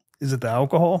 is it the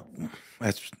alcohol?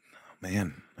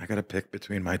 Man, I got to pick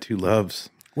between my two loves.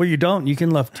 Well, you don't. You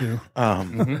can love two.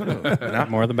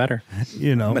 More the better.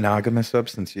 You know, monogamous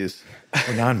substance use,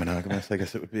 or non-monogamous, I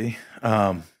guess it would be.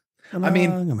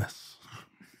 monogamous.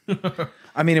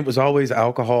 I mean, it was always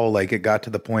alcohol. Like, it got to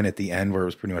the point at the end where it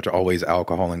was pretty much always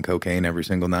alcohol and cocaine every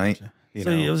single night.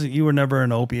 You were never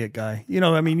an opiate guy. You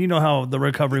know, I mean, you know how the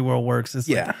recovery world works. It's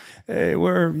like, hey,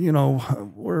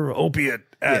 we're opiate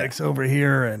addicts over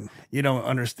here, and you don't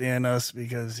understand us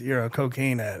because you're a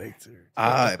cocaine addict.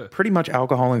 Pretty much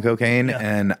alcohol and cocaine.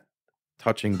 And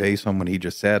touching base on what he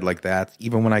just said, like, that,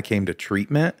 even when I came to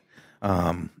treatment,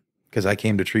 because I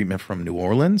came to treatment from New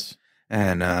Orleans,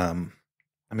 and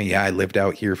I mean, I lived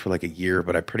out here for like a year,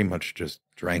 but I pretty much just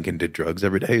drank and did drugs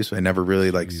every day. So I never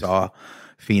really saw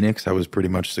Phoenix. I was pretty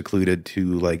much secluded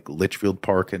to like Litchfield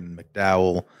Park and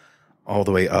McDowell, all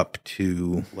the way up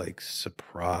to like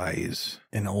Surprise.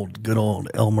 And good old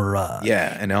El Mirage.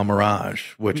 Yeah, and El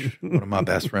Mirage, which one of my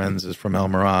best friends is from El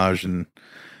Mirage. And,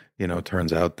 you know, it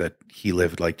turns out that he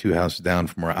lived like 2 houses down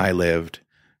from where I lived.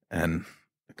 And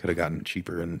I could have gotten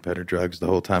cheaper and better drugs the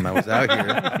whole time I was out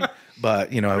here.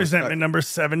 But, you know, resentment number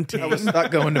 17. I was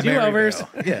stuck going to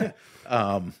Maryville. Yeah.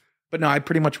 But no, I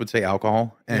pretty much would say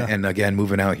alcohol. And again,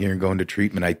 moving out here and going to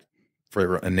treatment,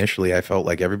 initially I felt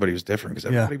like everybody was different because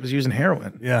everybody was using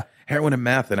heroin. Yeah. Heroin and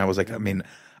meth. And I was like, I mean,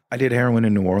 I did heroin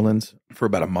in New Orleans for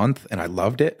about a month and I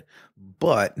loved it,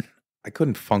 but I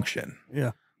couldn't function.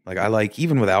 Yeah. Like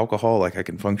even with alcohol, like I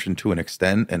can function to an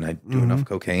extent, and I do enough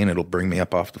cocaine, it'll bring me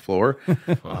up off the floor.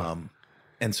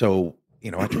 And so, you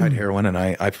know, I tried heroin and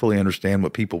I fully understand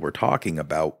what people were talking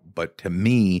about. But to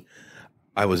me,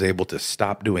 I was able to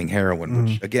stop doing heroin,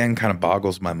 which again kind of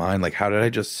boggles my mind. Like, how did I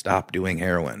just stop doing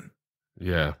heroin?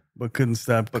 Yeah. But couldn't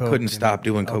stop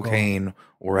doing cocaine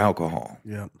or alcohol.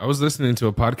 Yeah. I was listening to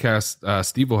a podcast.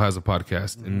 Steve-O has a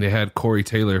podcast, and they had Corey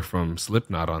Taylor from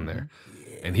Slipknot on there.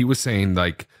 And he was saying,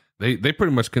 like, they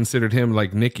pretty much considered him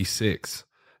like Nikki Sixx.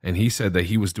 And he said that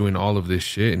he was doing all of this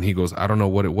shit. And he goes, I don't know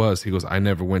what it was. He goes, I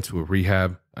never went to a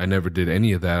rehab. I never did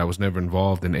any of that. I was never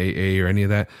involved in AA or any of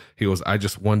that. He goes, I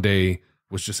just one day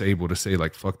was just able to say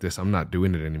like, fuck this. I'm not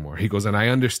doing it anymore. He goes, and I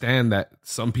understand that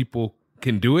some people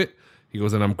can do it. He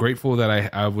goes, and I'm grateful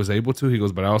that I was able to. He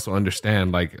goes, but I also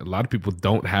understand like a lot of people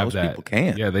don't have Most that. people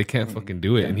can't. Yeah, they can't fucking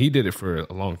do it. And he did it for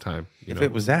a long time. If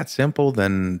it was that simple,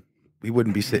 then we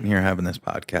wouldn't be sitting here having this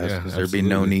podcast Yeah, because there'd be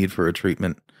no absolutely. need for a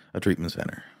treatment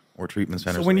center or treatment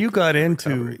centers. So when like you got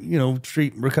into,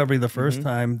 recovery. recovery the 1st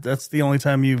time, that's the only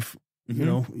time you've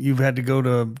had to go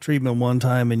to treatment one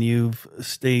time and you've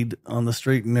stayed on the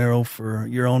straight and narrow for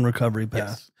your own recovery path.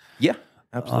 Yes. Yeah,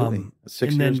 absolutely.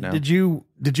 6 and years then now.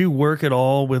 did you work at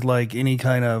all with like any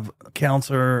kind of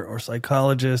counselor or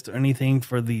psychologist or anything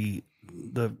for the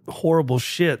horrible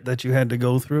shit that you had to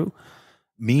go through?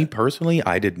 Me personally,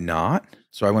 I did not.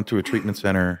 So I went to a treatment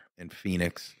center in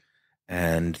Phoenix,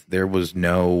 and there was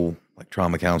no like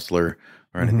trauma counselor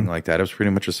or anything like that. It was pretty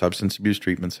much a substance abuse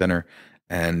treatment center,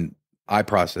 and I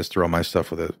processed through all my stuff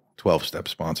with a 12-step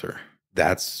sponsor.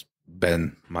 That's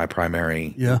been my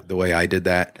primary, the way I did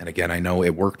that. And again, I know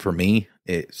it worked for me.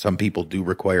 Some people do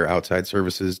require outside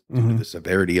services due to the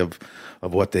severity of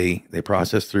what they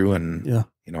process through. And,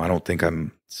 I don't think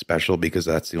I'm special because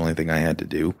that's the only thing I had to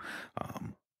do.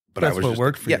 But that's I was what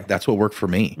worked for you. Yeah, that's what worked for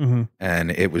me.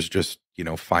 And it was just,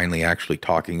 finally actually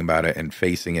talking about it and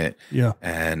facing it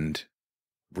and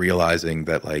realizing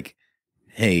that like,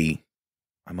 hey,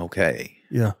 I'm okay.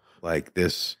 Yeah. Like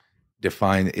this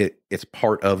it's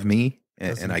part of me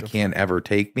and I can't ever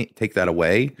take that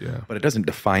away, but it doesn't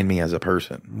define me as a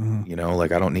person.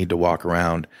 Like I don't need to walk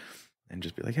around and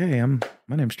just be like, hey,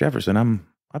 my name's Jefferson.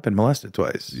 I've been molested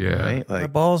twice. Yeah. Right? My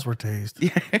Like, balls were tased.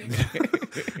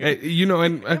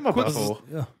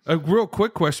 And a real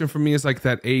quick question for me is like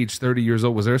that age, 30 years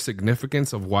old, was there a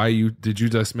significance of why did you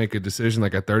just make a decision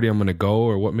like at 30, I'm going to go,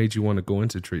 or what made you want to go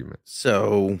into treatment?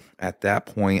 So at that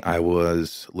point I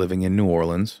was living in New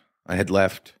Orleans. I had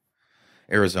left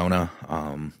Arizona,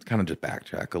 kind of just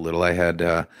backtrack a little. I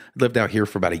had lived out here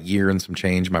for about a year and some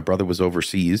change. My brother was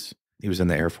overseas. He was in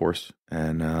the Air Force.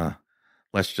 And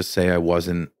let's just say I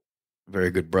wasn't a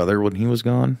very good brother when he was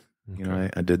gone. Okay.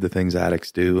 I did the things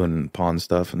addicts do and pawned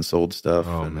stuff and sold stuff.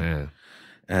 Oh, man.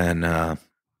 And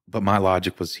but my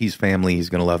logic was he's family. He's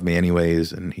going to love me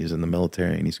anyways. And he's in the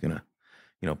military and he's going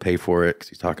to, pay for it because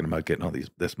he's talking about getting all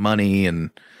this money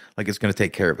and like it's going to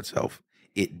take care of itself.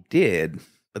 It did,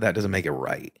 but that doesn't make it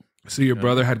right. So your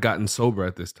brother had gotten sober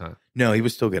at this time? No, he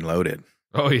was still getting loaded.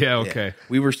 Oh, yeah. Okay. Yeah.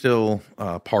 We were still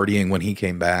partying when he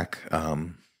came back.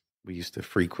 We used to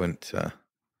frequent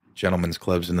gentlemen's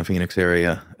clubs in the Phoenix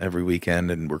area every weekend,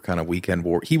 and we're kind of weekend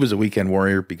war. He was a weekend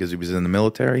warrior because he was in the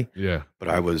military. Yeah. But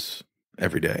I was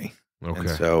every day. Okay. And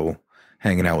so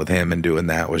hanging out with him and doing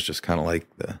that was just kind of like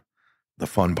the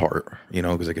fun part,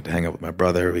 because I get to hang out with my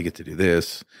brother. We get to do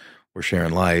this. We're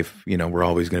sharing life. We're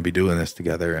always going to be doing this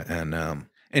together. And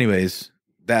anyways,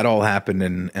 that all happened,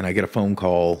 and I get a phone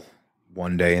call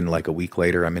one day, and like a week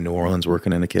later, I'm in New Orleans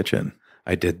working in a kitchen.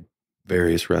 I did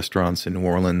various restaurants in New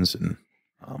Orleans, and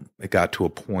it got to a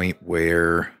point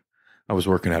where I was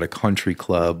working at a country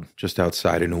club just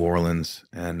outside of New Orleans,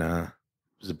 and it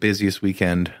was the busiest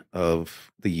weekend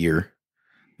of the year.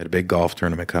 Had a big golf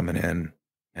tournament coming in,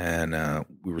 and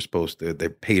we were they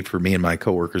paid for me and my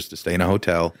coworkers to stay in a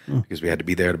hotel because we had to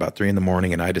be there at about 3 a.m.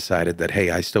 And I decided that, hey,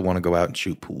 I still want to go out and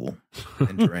shoot pool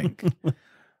and drink,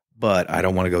 but I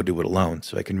don't want to go do it alone.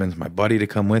 So I convinced my buddy to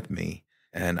come with me,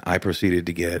 and I proceeded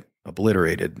to get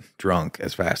obliterated drunk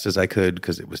as fast as I could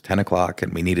because it was 10 o'clock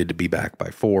and we needed to be back by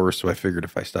 4. So I figured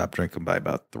if I stopped drinking by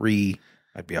about 3,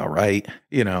 I'd be all right.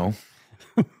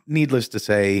 Needless to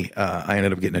say, I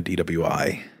ended up getting a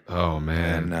DWI. Oh,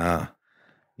 man. And,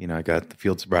 I got the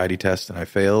field sobriety test and I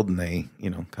failed, and they,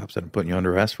 cops said, I'm putting you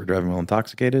under arrest for driving while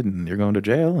intoxicated and you're going to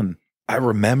jail. And I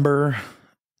remember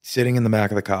sitting in the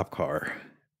back of the cop car,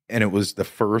 and it was the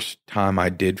first time I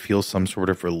did feel some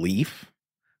sort of relief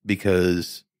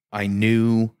because I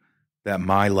knew that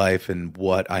my life and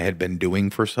what I had been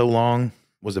doing for so long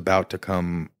was about to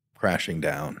come crashing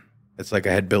down. It's like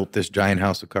I had built this giant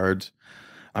house of cards.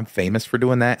 I'm famous for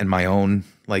doing that in my own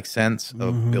sense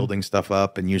of building stuff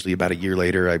up. And usually about a year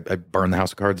later, I burn the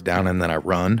house of cards down and then I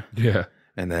run. Yeah.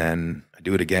 And then I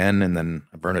do it again, and then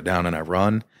I burn it down and I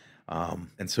run.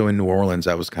 And so in New Orleans,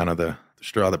 I was kind of the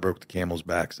straw that broke the camel's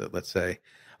back, so let's say.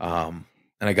 And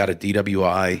I got a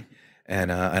DWI,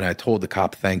 and I told the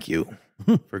cop, thank you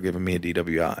for giving me a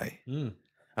DWI.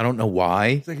 I don't know why.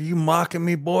 It's like, are you mocking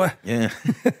me, boy? Yeah.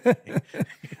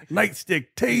 Nightstick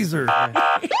taser.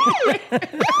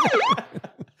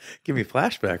 Give me a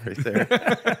flashback right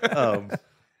there.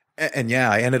 And yeah,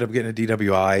 I ended up getting a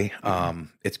DWI.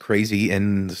 It's crazy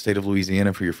in the state of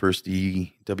Louisiana for your first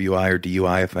DWI or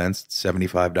DUI offense. It's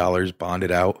 $75 bonded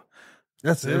out.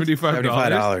 That's it.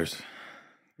 $75.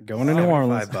 Going to New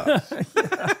Orleans.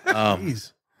 $5.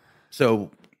 Jeez.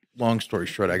 So long story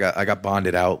short, I got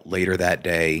bonded out later that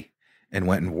day and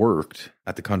went and worked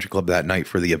at the country club that night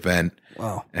for the event.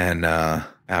 Wow. And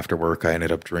after work, I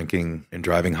ended up drinking and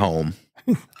driving home.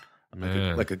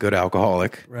 Man. Like a good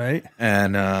alcoholic. Right.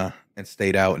 And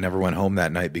stayed out and never went home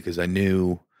that night because I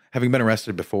knew, having been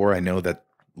arrested before, I know that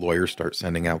lawyers start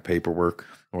sending out paperwork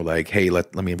or like, hey,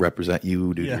 let me represent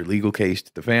you, do your legal case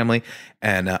to the family.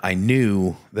 And I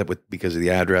knew that because of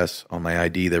the address on my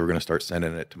ID, they were going to start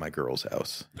sending it to my girl's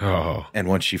house. Oh. And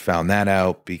once she found that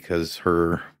out, because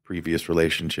her previous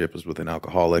relationship was with an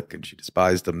alcoholic and she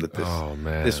despised him, that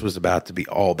this was about to be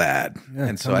all bad. Yeah,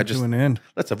 and so I just,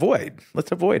 let's avoid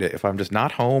it. If I'm just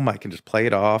not home, I can just play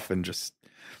it off and just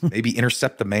maybe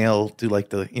intercept the mail, do like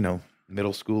the,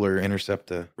 middle schooler intercept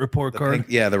the report card.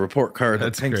 The report card,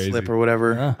 That's the pink crazy. slip or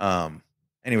whatever. Yeah.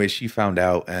 Anyway, she found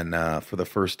out, and for the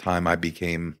first time, I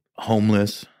became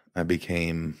homeless. I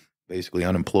became basically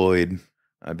unemployed.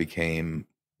 I became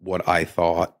what I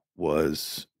thought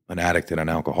was an addict and an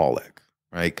alcoholic,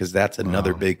 right? Because that's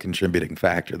another big contributing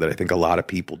factor that I think a lot of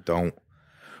people don't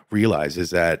realize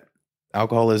is that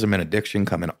alcoholism and addiction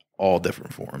come in all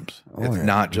different forms. It's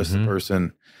not just the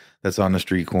person that's on the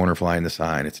street corner flying the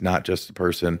sign. It's not just the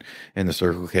person in the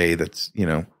Circle K that's,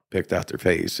 picked out their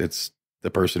face. It's the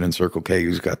person in Circle K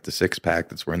who's got the six pack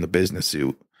that's wearing the business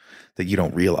suit that you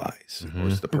don't realize. Or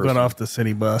it's the Who person got off the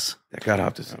city bus. that got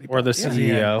off the city Or the bus.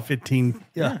 CEO. 15.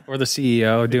 Yeah. Or the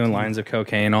CEO doing lines of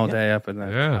cocaine all day up in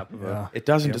the top of Yeah. It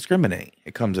doesn't discriminate.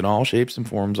 It comes in all shapes and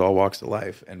forms, all walks of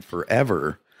life. And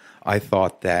forever, I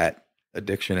thought that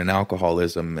addiction and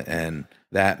alcoholism and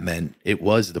that meant it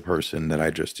was the person that I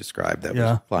just described that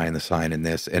was flying the sign in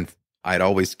this. And I'd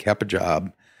always kept a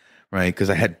job, right? Because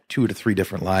I had 2 to 3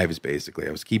 different lives, basically.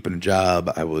 I was keeping a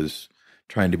job. I was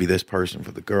trying to be this person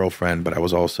for the girlfriend, but I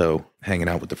was also hanging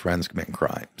out with the friends committing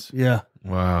crimes. Yeah.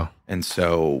 Wow. And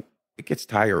so it gets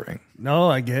tiring. No,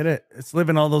 I get it. It's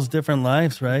living all those different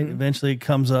lives, right? Eventually it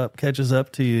catches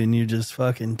up to you and you're just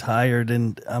fucking tired.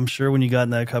 And I'm sure when you got in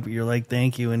that cup, you're like,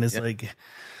 thank you. And it's like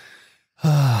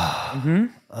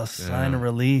a sign of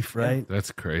relief, right?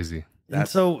 That's crazy. And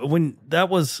so when that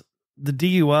was the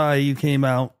DUI, you came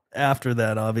out after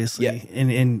that, obviously. Yeah.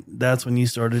 And that's when you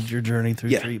started your journey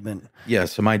through treatment. Yeah.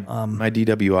 So my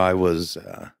DWI was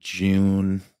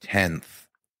June 10th,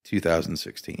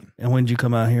 2016. And when did you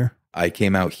come out here? I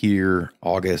came out here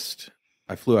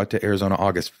I flew out to Arizona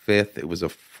August 5th. It was a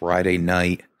Friday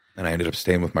night, and I ended up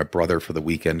staying with my brother for the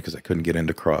weekend because I couldn't get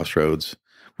into Crossroads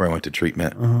where I went to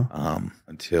treatment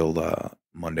until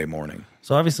Monday morning.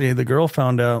 So obviously the girl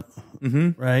found out,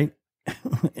 right?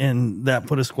 And that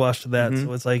put a squash to that.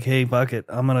 So it's like, hey, fuck it.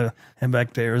 I'm going to head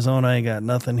back to Arizona. I ain't got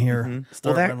nothing here.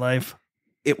 Start my life.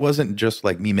 It wasn't just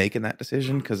like me making that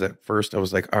decision, because at first I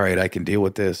was like, all right, I can deal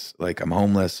with this. Like, I'm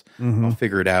homeless. I'll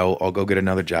figure it out. I'll go get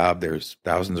another job. There's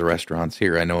thousands of restaurants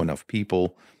here. I know enough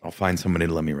people. I'll find somebody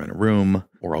to let me rent a room,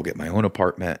 or I'll get my own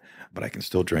apartment, but I can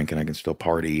still drink and I can still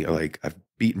party. Like, I've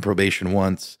beaten probation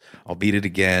once. I'll beat it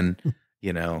again,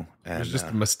 And It's just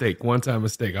a mistake, one-time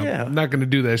mistake. I'm not going to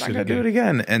do that shit again. Do it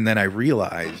again. And then I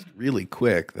realized really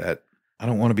quick that I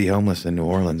don't want to be homeless in New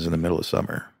Orleans in the middle of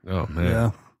summer. Oh, man.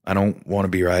 Yeah. I don't want to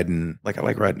be riding, I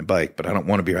like riding a bike, but I don't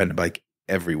want to be riding a bike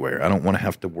everywhere. I don't want to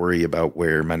have to worry about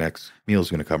where my next meal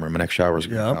is going to come or my next shower is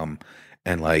going to come.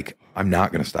 And I'm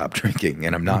not going to stop drinking,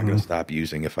 and I'm not going to stop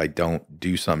using if I don't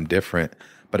do something different,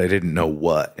 but I didn't know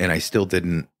what. And I still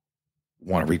didn't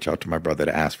want to reach out to my brother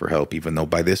to ask for help, even though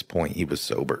by this point he was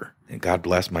sober. And God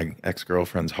bless my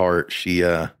ex-girlfriend's heart. She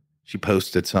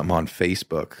posted something on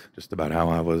Facebook just about how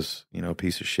I was, a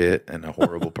piece of shit and a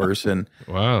horrible person.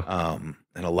 Wow.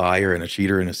 And a liar and a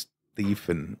cheater and a thief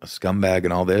and a scumbag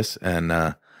and all this. And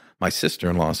my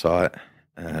sister-in-law saw it.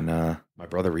 And my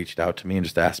brother reached out to me and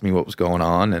just asked me what was going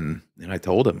on. And I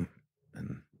told him.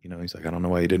 And, he's like, I don't know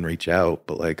why you didn't reach out,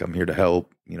 but I'm here to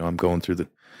help. I've gone through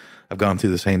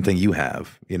the same thing you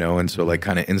have, And so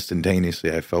kind of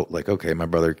instantaneously I felt like, okay, my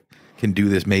brother can do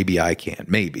this. Maybe I can.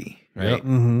 Maybe. Right. Yep.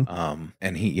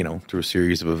 And he, through a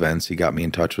series of events, he got me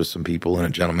in touch with some people and a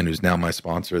gentleman who's now my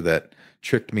sponsor that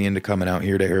tricked me into coming out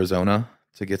here to Arizona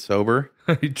to get sober.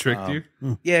 He tricked you?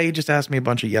 Yeah. He just asked me a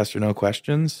bunch of yes or no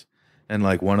questions. And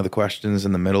one of the questions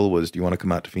in the middle was, do you want to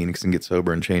come out to Phoenix and get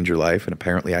sober and change your life? And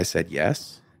apparently I said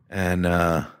yes. And,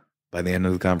 by the end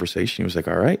of the conversation, he was like,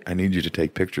 all right, I need you to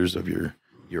take pictures of your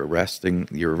arrest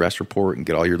report and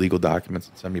get all your legal documents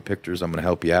and send me pictures. I'm going to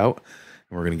help you out.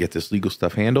 we're going to get this legal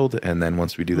stuff handled. And then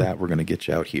once we do that, we're going to get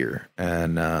you out here.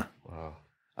 And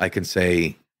I can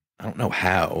say, I don't know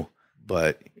how,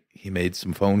 but he made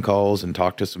some phone calls and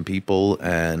talked to some people,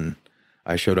 and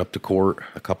I showed up to court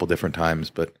a couple different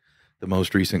times. But the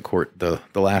most recent court, the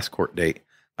last court date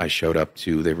I showed up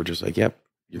to, they were just like, yep,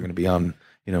 you're going to be on,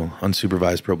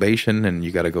 unsupervised probation, and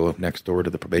you got to go next door to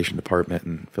the probation department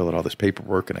and fill out all this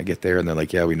paperwork. And I get there and they're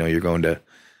like, yeah, we know you're going to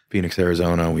Phoenix,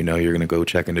 Arizona. We know you're going to go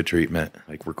check into treatment.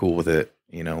 Like, we're cool with it.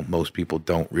 Most people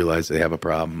don't realize they have a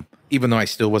problem. Even though I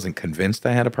still wasn't convinced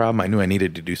I had a problem, I knew I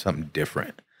needed to do something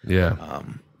different. Yeah.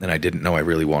 And I didn't know I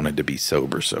really wanted to be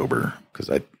sober because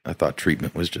I thought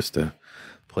treatment was just a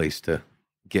place to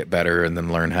get better and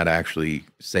then learn how to actually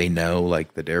say no,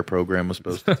 like the DARE program was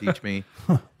supposed to teach me.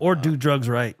 Or do drugs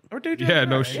right.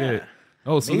 No shit. Yeah.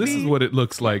 Oh, so this is what it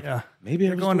looks like. Yeah. Maybe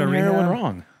I was going to heroin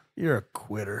wrong. You're a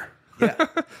quitter. Yeah.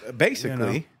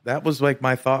 Basically, that was like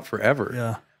my thought forever.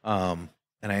 Yeah.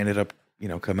 And I ended up,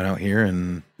 coming out here,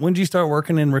 and when did you start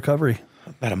working in recovery?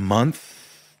 About a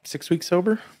month, 6 weeks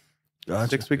sober. Gotcha.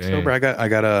 6 weeks sober.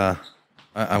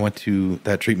 I went to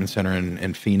that treatment center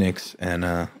in Phoenix, and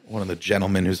one of the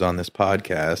gentlemen who's on this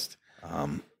podcast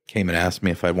came and asked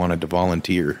me if I wanted to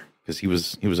volunteer, because he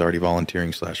was already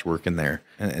volunteering / working there.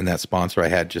 And that sponsor I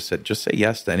had just said, just say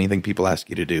yes to anything people ask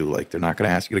you to do. Like, they're not going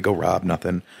to ask you to go rob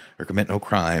nothing or commit no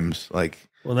crimes. Like,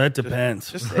 well, that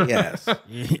depends. Just say yes.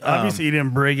 Obviously, you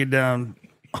didn't break it down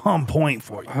on point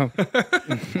for you.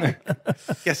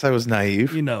 Guess I was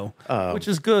naive. Which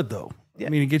is good, though. Yeah. I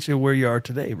mean, it gets you where you are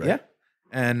today, right? Yeah.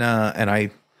 And I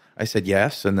said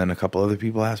yes, and then a couple other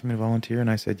people asked me to volunteer,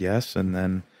 and I said yes, and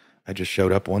then I just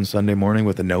showed up one Sunday morning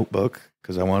with a notebook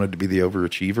because I wanted to be the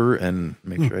overachiever and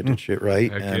make sure I did shit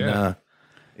right. Heck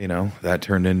and that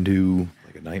turned into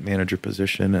like a night manager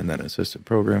position, and then assistant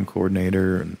program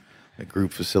coordinator and a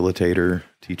group facilitator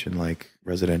teaching like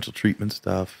residential treatment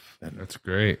stuff. And that's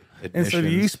great. And so do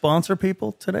you sponsor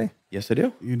people today? Yes, I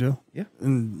do. You do? Yeah.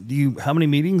 And how many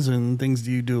meetings and things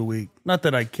do you do a week? Not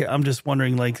that I care. I'm just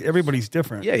wondering, like, everybody's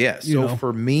different. Yeah. So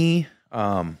for me,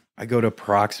 I go to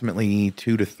approximately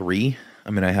 2 to 3. I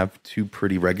mean, I have 2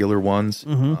 pretty regular ones.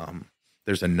 Mm-hmm.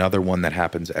 There's another one that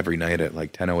happens every night at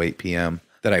like 10:08 p.m.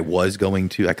 that I was going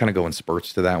to. I kind of go in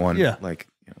spurts to that one. Yeah. Like,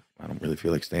 I don't really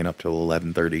feel like staying up till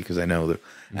 11:30 because I know that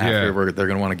after they're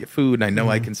going to want to get food, and I know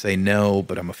I can say no,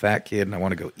 but I'm a fat kid and I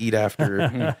want to go eat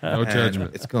after. No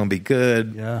judgment. It's going to be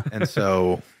good. Yeah. And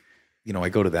so, I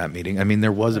go to that meeting. I mean,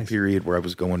 there was a period where I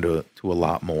was going to a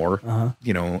lot more,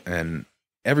 and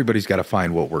everybody's got to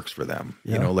find what works for them.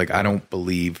 Yeah. Like, I don't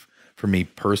believe, for me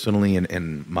personally,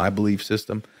 in my belief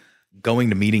system,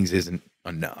 going to meetings isn't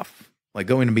enough. Like,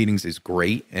 going to meetings is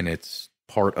great and it's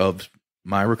part of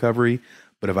my recovery.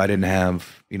 But if I didn't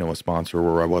have, a sponsor,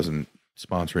 or I wasn't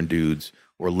sponsoring dudes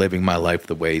or living my life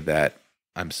the way that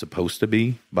I'm supposed to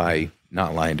be by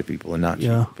not lying to people and not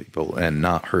cheating people and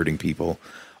not hurting people,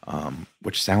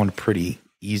 which sound pretty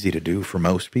easy to do for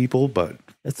most people, but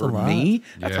for me,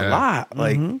 that's a lot.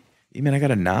 Like, you mean I got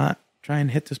to not try and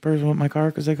hit this person with my car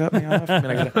because they cut me off? I mean,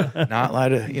 I got to not lie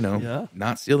to,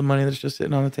 not steal the money that's just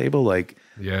sitting on the table. Like,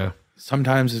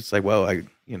 sometimes it's like, well,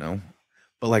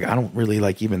 but like, I don't really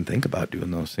like even think about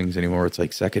doing those things anymore. It's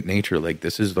like second nature. Like,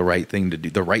 this is the right thing to do.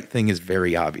 The right thing is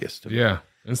very obvious to me. Yeah.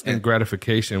 Instant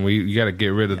gratification. You got to get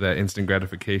rid of that instant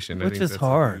gratification. Which is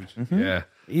hard. Yeah.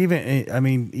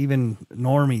 Even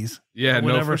normies. Yeah,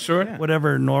 whatever, for sure.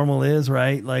 Whatever normal is,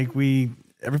 right? Like,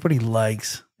 everybody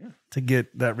likes to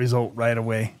get that result right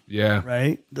away. Yeah.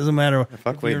 Right? Doesn't matter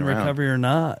if you're in recovery or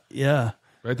not. Yeah.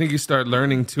 I think you start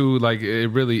learning too, like, it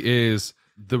really is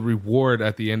the reward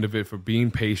at the end of it for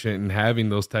being patient and having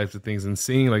those types of things and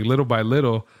seeing, like, little by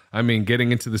little. I mean,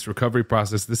 getting into this recovery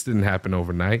process, this didn't happen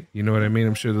overnight. You know what I mean?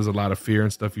 I'm sure there's a lot of fear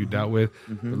and stuff you dealt with,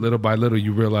 but little by little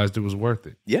you realized it was worth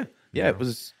it. Yeah. Yeah. It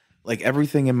was like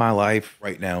everything in my life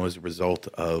right now is a result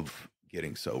of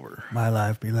getting sober. My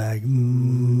life be like,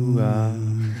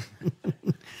 and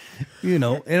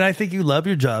I think you love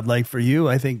your job. Like, for you,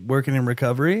 I think working in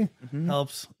recovery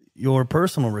helps your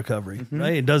personal recovery,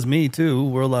 right? It does me too.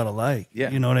 We're a lot alike.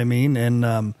 Yeah. You know what I mean?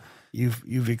 And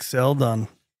you've excelled on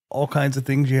all kinds of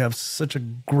things. You have such a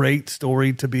great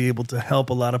story to be able to help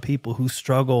a lot of people who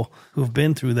struggle, who've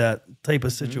been through that type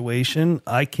of situation.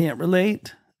 I can't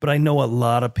relate, but I know a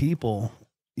lot of people,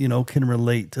 can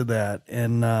relate to that.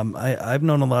 And I've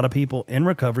known a lot of people in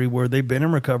recovery where they've been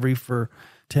in recovery for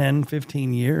 10,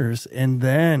 15 years, and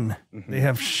then they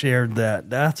have shared that.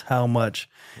 That's how much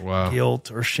guilt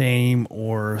or shame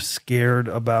or scared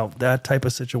about that type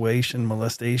of situation,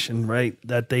 molestation, right,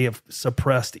 that they have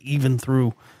suppressed even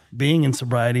through being in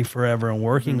sobriety forever and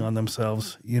working on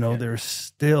themselves. There's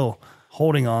still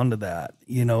holding on to that,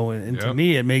 and to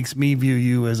me, it makes me view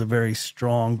you as a very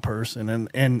strong person,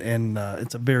 and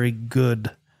it's a very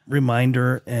good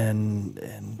reminder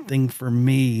and thing for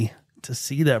me to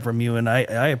see that from you. And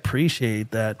I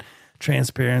appreciate that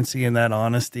transparency and that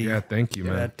honesty. Yeah. Thank you,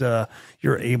 man. That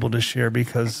you're able to share,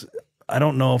 because I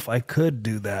don't know if I could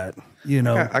do that,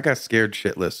 I got scared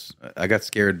shitless. I got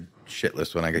scared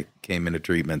shitless when I came into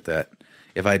treatment that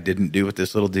if I didn't do what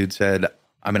this little dude said,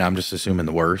 I mean, I'm just assuming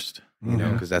the worst,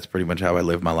 because that's pretty much how I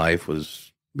lived my life,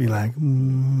 was be like,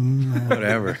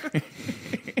 whatever.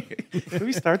 Can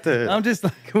we start the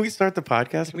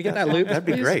podcast? Can we get that loop? That'd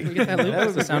be great. Can we get that loop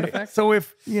as a sound effect? So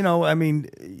if,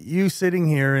 you sitting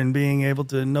here and being able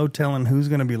to, no telling who's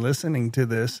going to be listening to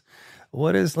this,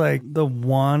 what is like the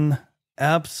one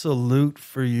absolute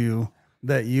for you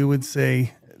that you would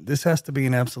say, this has to be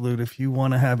an absolute if you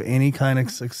want to have any kind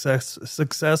of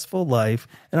successful life?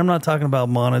 And I'm not talking about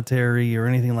monetary or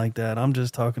anything like that. I'm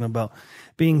just talking about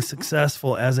being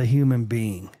successful as a human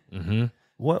being. Mm-hmm.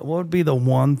 What would be the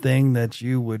one thing that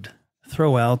you would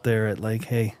throw out there at like,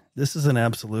 hey, this is an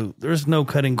absolute. There's no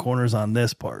cutting corners on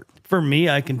this part. For me,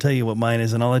 I can tell you what mine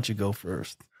is, and I'll let you go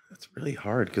first. That's really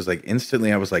hard, because like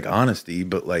instantly I was like honesty,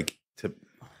 but like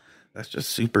that's just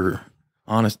super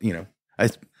honest.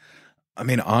 I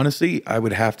mean, honestly, I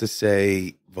would have to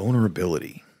say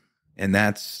vulnerability. And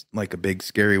that's like a big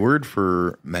scary word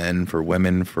for men, for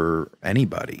women, for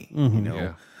anybody,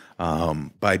 Yeah.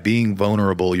 By being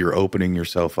vulnerable, you're opening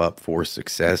yourself up for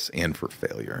success and for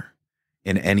failure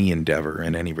in any endeavor,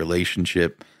 in any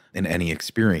relationship, in any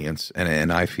experience.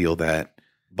 And I feel that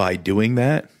by doing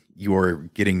that, you're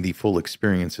getting the full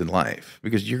experience in life,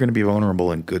 because you're going to be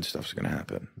vulnerable and good stuff's going to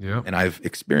happen. Yeah. And I've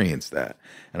experienced that,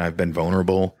 and I've been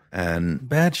vulnerable, and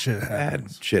Bad shit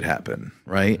happens.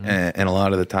 Right? Mm-hmm. And a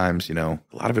lot of the times, a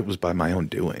lot of it was by my own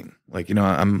doing. Like,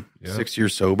 I'm 6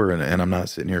 years sober, and I'm not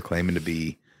sitting here claiming to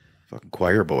be fucking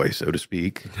choir boy, so to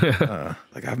speak.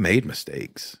 Like, I've made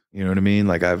mistakes. You know what I mean?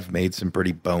 Like, I've made some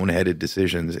pretty boneheaded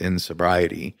decisions in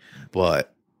sobriety,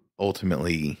 but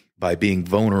ultimately, by being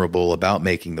vulnerable about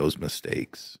making those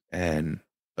mistakes and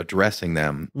addressing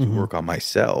them to work on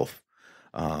myself,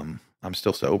 I'm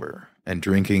still sober. And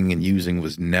drinking and using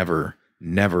was never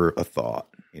a thought,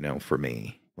 for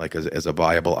me, like as a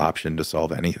viable option to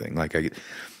solve anything. Like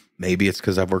maybe it's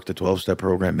because I've worked a 12-step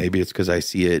program. Maybe it's because I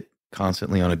see it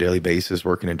constantly on a daily basis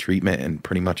working in treatment, and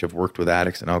pretty much have worked with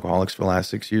addicts and alcoholics for the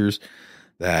last 6 years,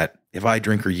 that if I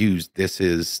drink or use,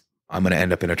 I'm going to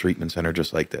end up in a treatment center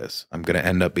just like this. I'm going to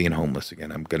end up being homeless again.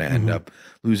 I'm going to end up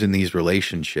losing these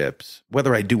relationships,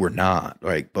 whether I do or not.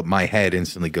 Right. But my head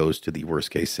instantly goes to the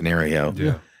worst case scenario.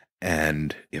 Yeah.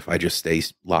 And if I just stay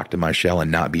locked in my shell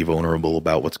and not be vulnerable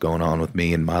about what's going on with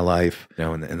me in my life,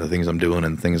 and the things I'm doing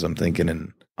and the things I'm thinking,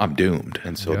 and I'm doomed.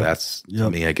 And so that's, to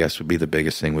me, I guess, would be the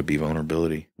biggest thing, would be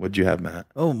vulnerability. What'd you have, Matt?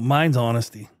 Oh, mine's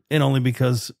honesty. And only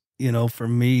because, for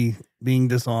me, being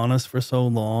dishonest for so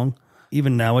long,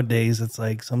 even nowadays, it's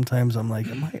like sometimes I'm like,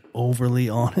 am I overly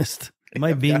honest? Am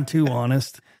I being too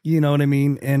honest? You know what I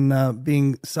mean? And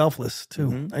being selfless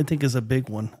too, I think is a big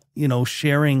one.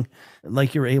 Sharing,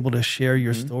 like you're able to share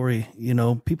your story.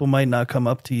 People might not come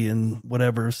up to you and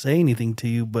whatever, say anything to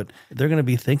you, but they're going to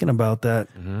be thinking about that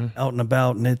out and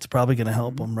about, and it's probably going to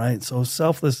help them, right? So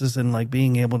selfless is in like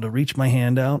being able to reach my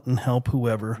hand out and help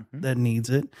whoever that needs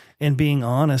it, and being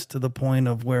honest to the point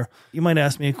of where you might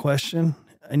ask me a question,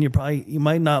 and you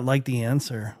might not like the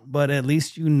answer, but at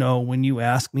least when you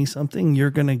ask me something, you're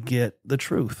going to get the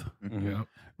truth. Yeah.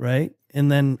 Right. And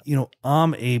then,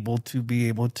 I'm able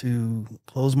to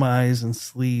close my eyes and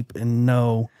sleep and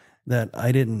know that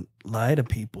I didn't lie to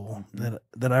people,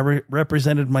 that I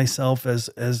represented myself as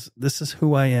this is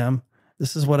who I am.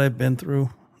 This is what I've been through.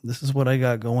 This is what I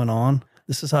got going on.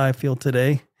 This is how I feel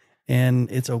today.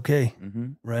 And it's okay.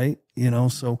 Right.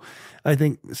 So I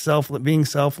think being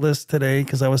selfless today,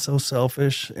 because I was so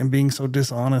selfish, and being so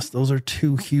dishonest, those are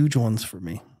two huge ones for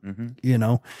me.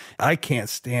 I can't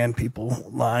stand people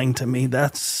lying to me.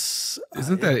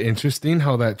 Isn't that interesting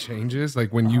how that changes?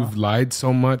 Like when you've lied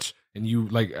so much, and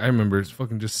I remember it's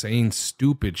fucking just saying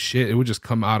stupid shit. It would just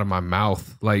come out of my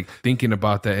mouth, like thinking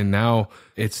about that. And now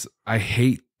I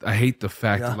hate the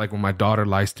fact that, like, when my daughter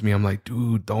lies to me, I'm like,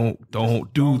 dude, don't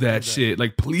do that shit.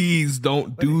 Like, please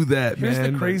don't do that, man.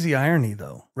 Here's the crazy irony,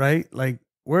 though, right? Like,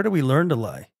 where do we learn to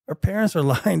lie? Our parents are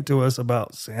lying to us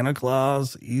about Santa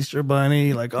Claus, Easter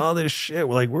Bunny, like all this shit.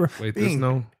 We're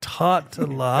being taught to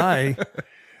lie.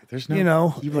 There's no you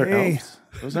know, Keebler hey, elves.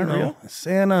 Those aren't real.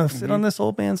 Santa, sit on this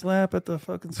old man's lap at the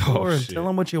fucking store and shit. tell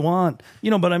him what you want.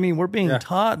 But I mean, we're being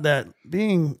taught that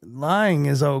lying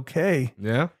is okay.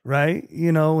 Yeah. Right.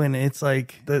 And it's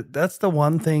like, that's the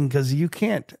one thing, because you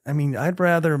can't, I mean, I'd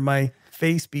rather my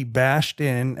face be bashed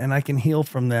in and I can heal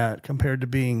from that compared to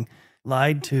being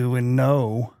lied to and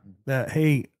know that,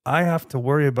 hey, I have to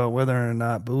worry about whether or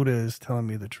not Buddha is telling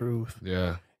me the truth.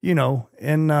 Yeah.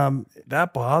 And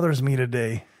that bothers me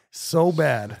today so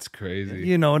bad. It's crazy.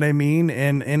 You know what I mean?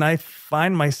 And I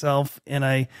find myself, and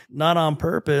I, not on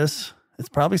purpose, it's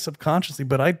probably subconsciously,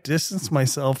 but I distance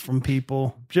myself from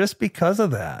people just because of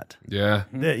that. Yeah.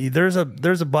 There's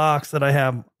a box that I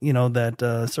have,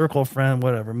 that circle of friend,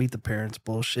 whatever, meet the parents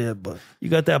bullshit. But you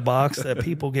got that box that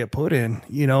people get put in,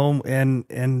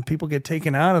 and people get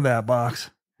taken out of that box,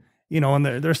 and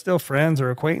they're still friends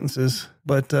or acquaintances,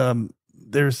 but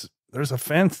there's a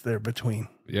fence there between.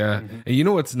 Yeah. And you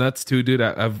know what's nuts too, dude?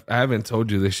 I haven't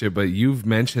told you this shit, but you've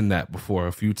mentioned that before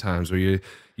a few times where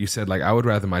you said, like, I would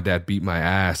rather my dad beat my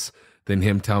ass than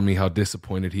him tell me how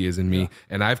disappointed he is in me.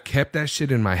 And I've kept that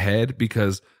shit in my head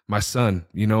because my son,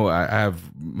 I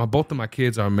have both of my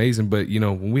kids are amazing, but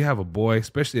when we have a boy,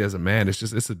 especially as a man,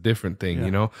 it's a different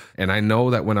thing, And I know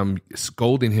that when I'm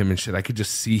scolding him and shit, I could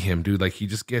just see him, dude. Like, he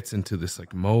just gets into this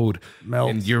like mode,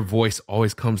 and your voice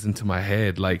always comes into my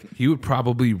head. Like, he would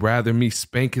probably rather me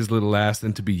spank his little ass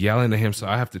than to be yelling at him. So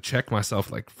I have to check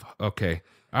myself, like, okay.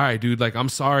 All right, dude, like, I'm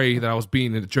sorry that I was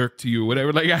being a jerk to you or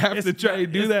whatever. Like, I have to try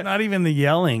and do that. It's not even the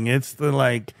yelling. It's the,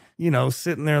 like,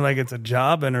 sitting there like it's a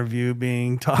job interview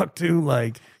being talked to,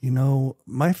 like,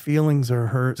 my feelings are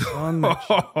hurt, son.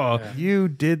 You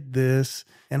did this,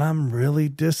 and I'm really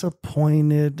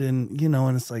disappointed. And,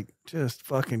 and it's like, just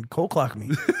fucking cold clock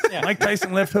me. Mike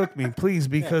Tyson left hook me, please,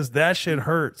 because that shit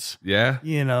hurts. Yeah.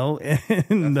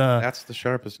 And That's the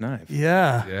sharpest knife.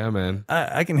 Yeah. Yeah, man.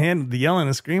 I can handle the yelling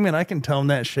and screaming. I can tone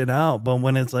that shit out. But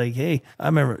when it's like, hey, I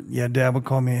remember, dad would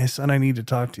call me, hey, son, I need to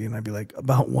talk to you. And I'd be like,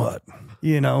 about what?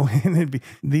 And it'd be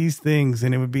these things.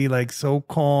 And it would be like so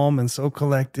calm and so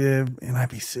collective. And I'd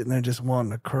be sitting there just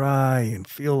wanting to cry and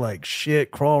feel like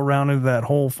shit, crawl around into that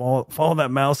hole, follow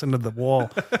that mouse into the wall,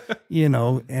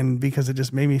 and because it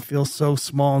just made me feel so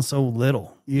small and so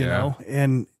little, you know?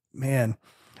 And man,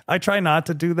 I try not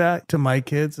to do that to my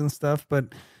kids and stuff, but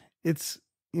it's,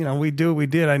 we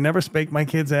did. I never spanked my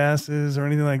kids' asses or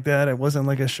anything like that. It wasn't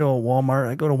like a show at Walmart.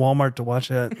 I go to Walmart to watch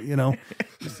that, you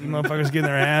see motherfuckers getting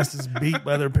their asses beat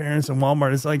by their parents in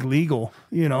Walmart. It's like legal,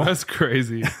 That's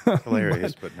crazy.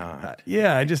 Hilarious, but not.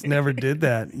 Yeah, I just never did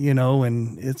that,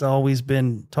 and it's always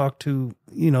been talked to,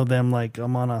 them like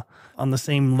I'm on the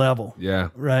same level. Yeah.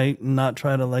 Right. And not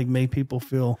try to like make people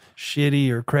feel shitty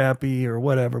or crappy or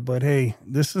whatever. But hey,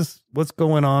 this is what's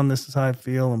going on. This is how I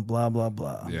feel and blah, blah,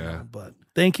 blah. Yeah. But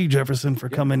thank you, Jefferson, for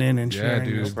coming in and sharing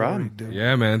dude. your No story, problem. dude.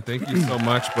 Yeah, man. Thank you so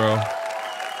much, bro.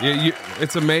 Yeah,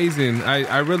 it's amazing.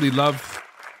 I really love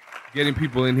getting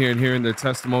people in here and hearing their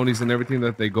testimonies and everything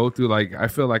that they go through. Like, I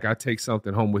feel like I take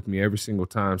something home with me every single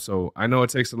time. So I know it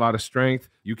takes a lot of strength.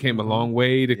 You came a long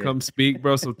way to come speak,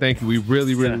 bro. So thank you. We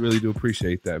really, really, really do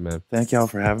appreciate that, man. Thank y'all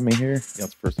for having me here. It's the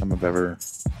first time I've ever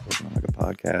spoken on like a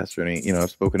podcast or any,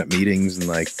 I've spoken at meetings and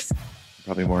like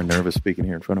probably more nervous speaking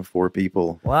here in front of 4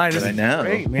 people. Why? But This I is know.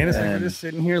 great, man. It's like And- we're just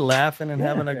sitting here laughing and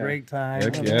having a great time.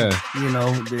 Heck yeah.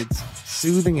 It's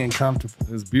soothing and comfortable.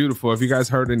 It's beautiful. If you guys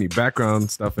heard any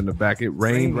background stuff in the back, it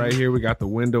rained right here. We got the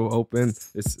window open.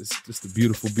 It's just a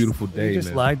beautiful, beautiful day, You just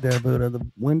man. lied there, Buddha. The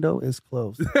window is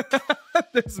closed.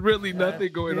 There's really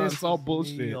nothing going on. It's all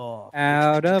bullshit.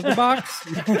 Out of the box.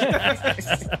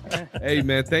 Hey,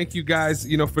 man, thank you guys,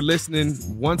 for listening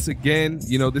once again.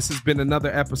 This has been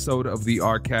another episode of the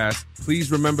ARCast.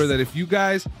 Please remember that if you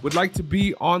guys would like to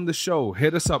be on the show,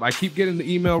 hit us up. I keep getting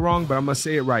the email wrong, but I'm going to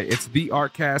say it right. It's the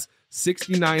ARCast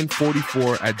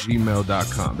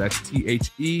 6944@gmail.com. That's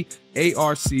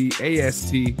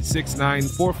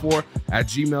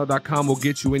THEARCAST6944@gmail.com. We'll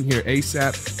get you in here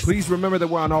ASAP. Please remember that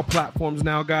we're on all platforms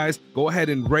now, guys. Go ahead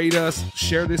and rate us.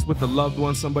 Share this with a loved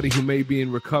one, somebody who may be in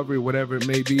recovery, whatever it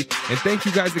may be. And thank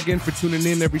you guys again for tuning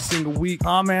in every single week.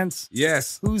 Comments.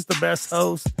 Yes. Who's the best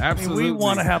host? Absolutely. I mean, we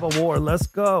want to have a war. Let's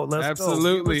go. Let's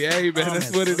Absolutely. go. Hey, man,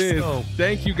 that's what it Let's is. go.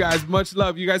 Thank you guys. Much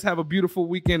love. You guys have a beautiful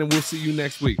weekend, and we'll see you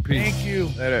next week. Peace. Thank you.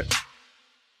 Later.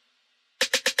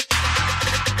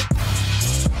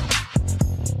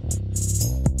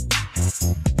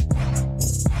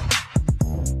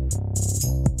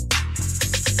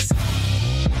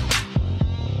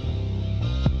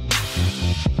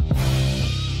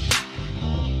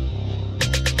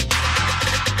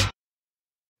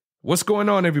 What's going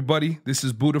on, everybody? This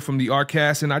is Buddha from the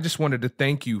ARCast, and I just wanted to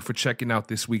thank you for checking out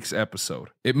this week's episode.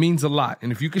 It means a lot,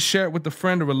 and if you could share it with a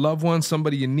friend or a loved one,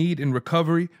 somebody you need in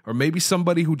recovery, or maybe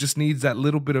somebody who just needs that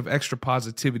little bit of extra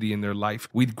positivity in their life,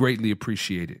 we'd greatly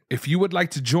appreciate it. If you would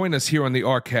like to join us here on the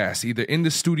ARCast, either in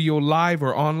the studio live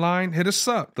or online, hit us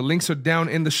up. The links are down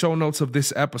in the show notes of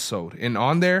this episode, and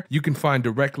on there, you can find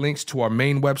direct links to our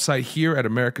main website here at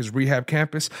Americas Rehab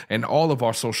Campus and all of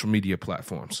our social media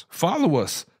platforms. Follow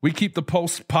us. We keep the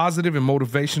posts positive and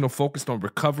motivational, focused on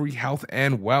recovery, health,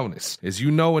 and wellness. As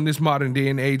you know, in this modern day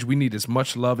and age, we need as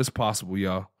much love as possible,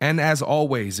 y'all. And as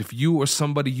always, if you or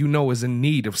somebody you know is in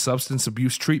need of substance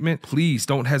abuse treatment, please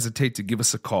don't hesitate to give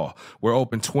us a call. We're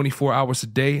open 24 hours a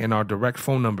day, and our direct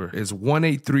phone number is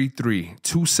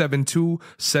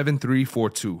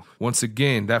 1-833-272-7342. Once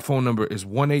again, that phone number is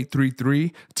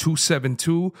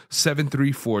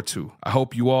 1-833-272-7342. I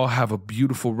hope you all have a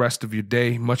beautiful rest of your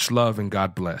day. Much love and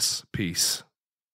God bless. Peace.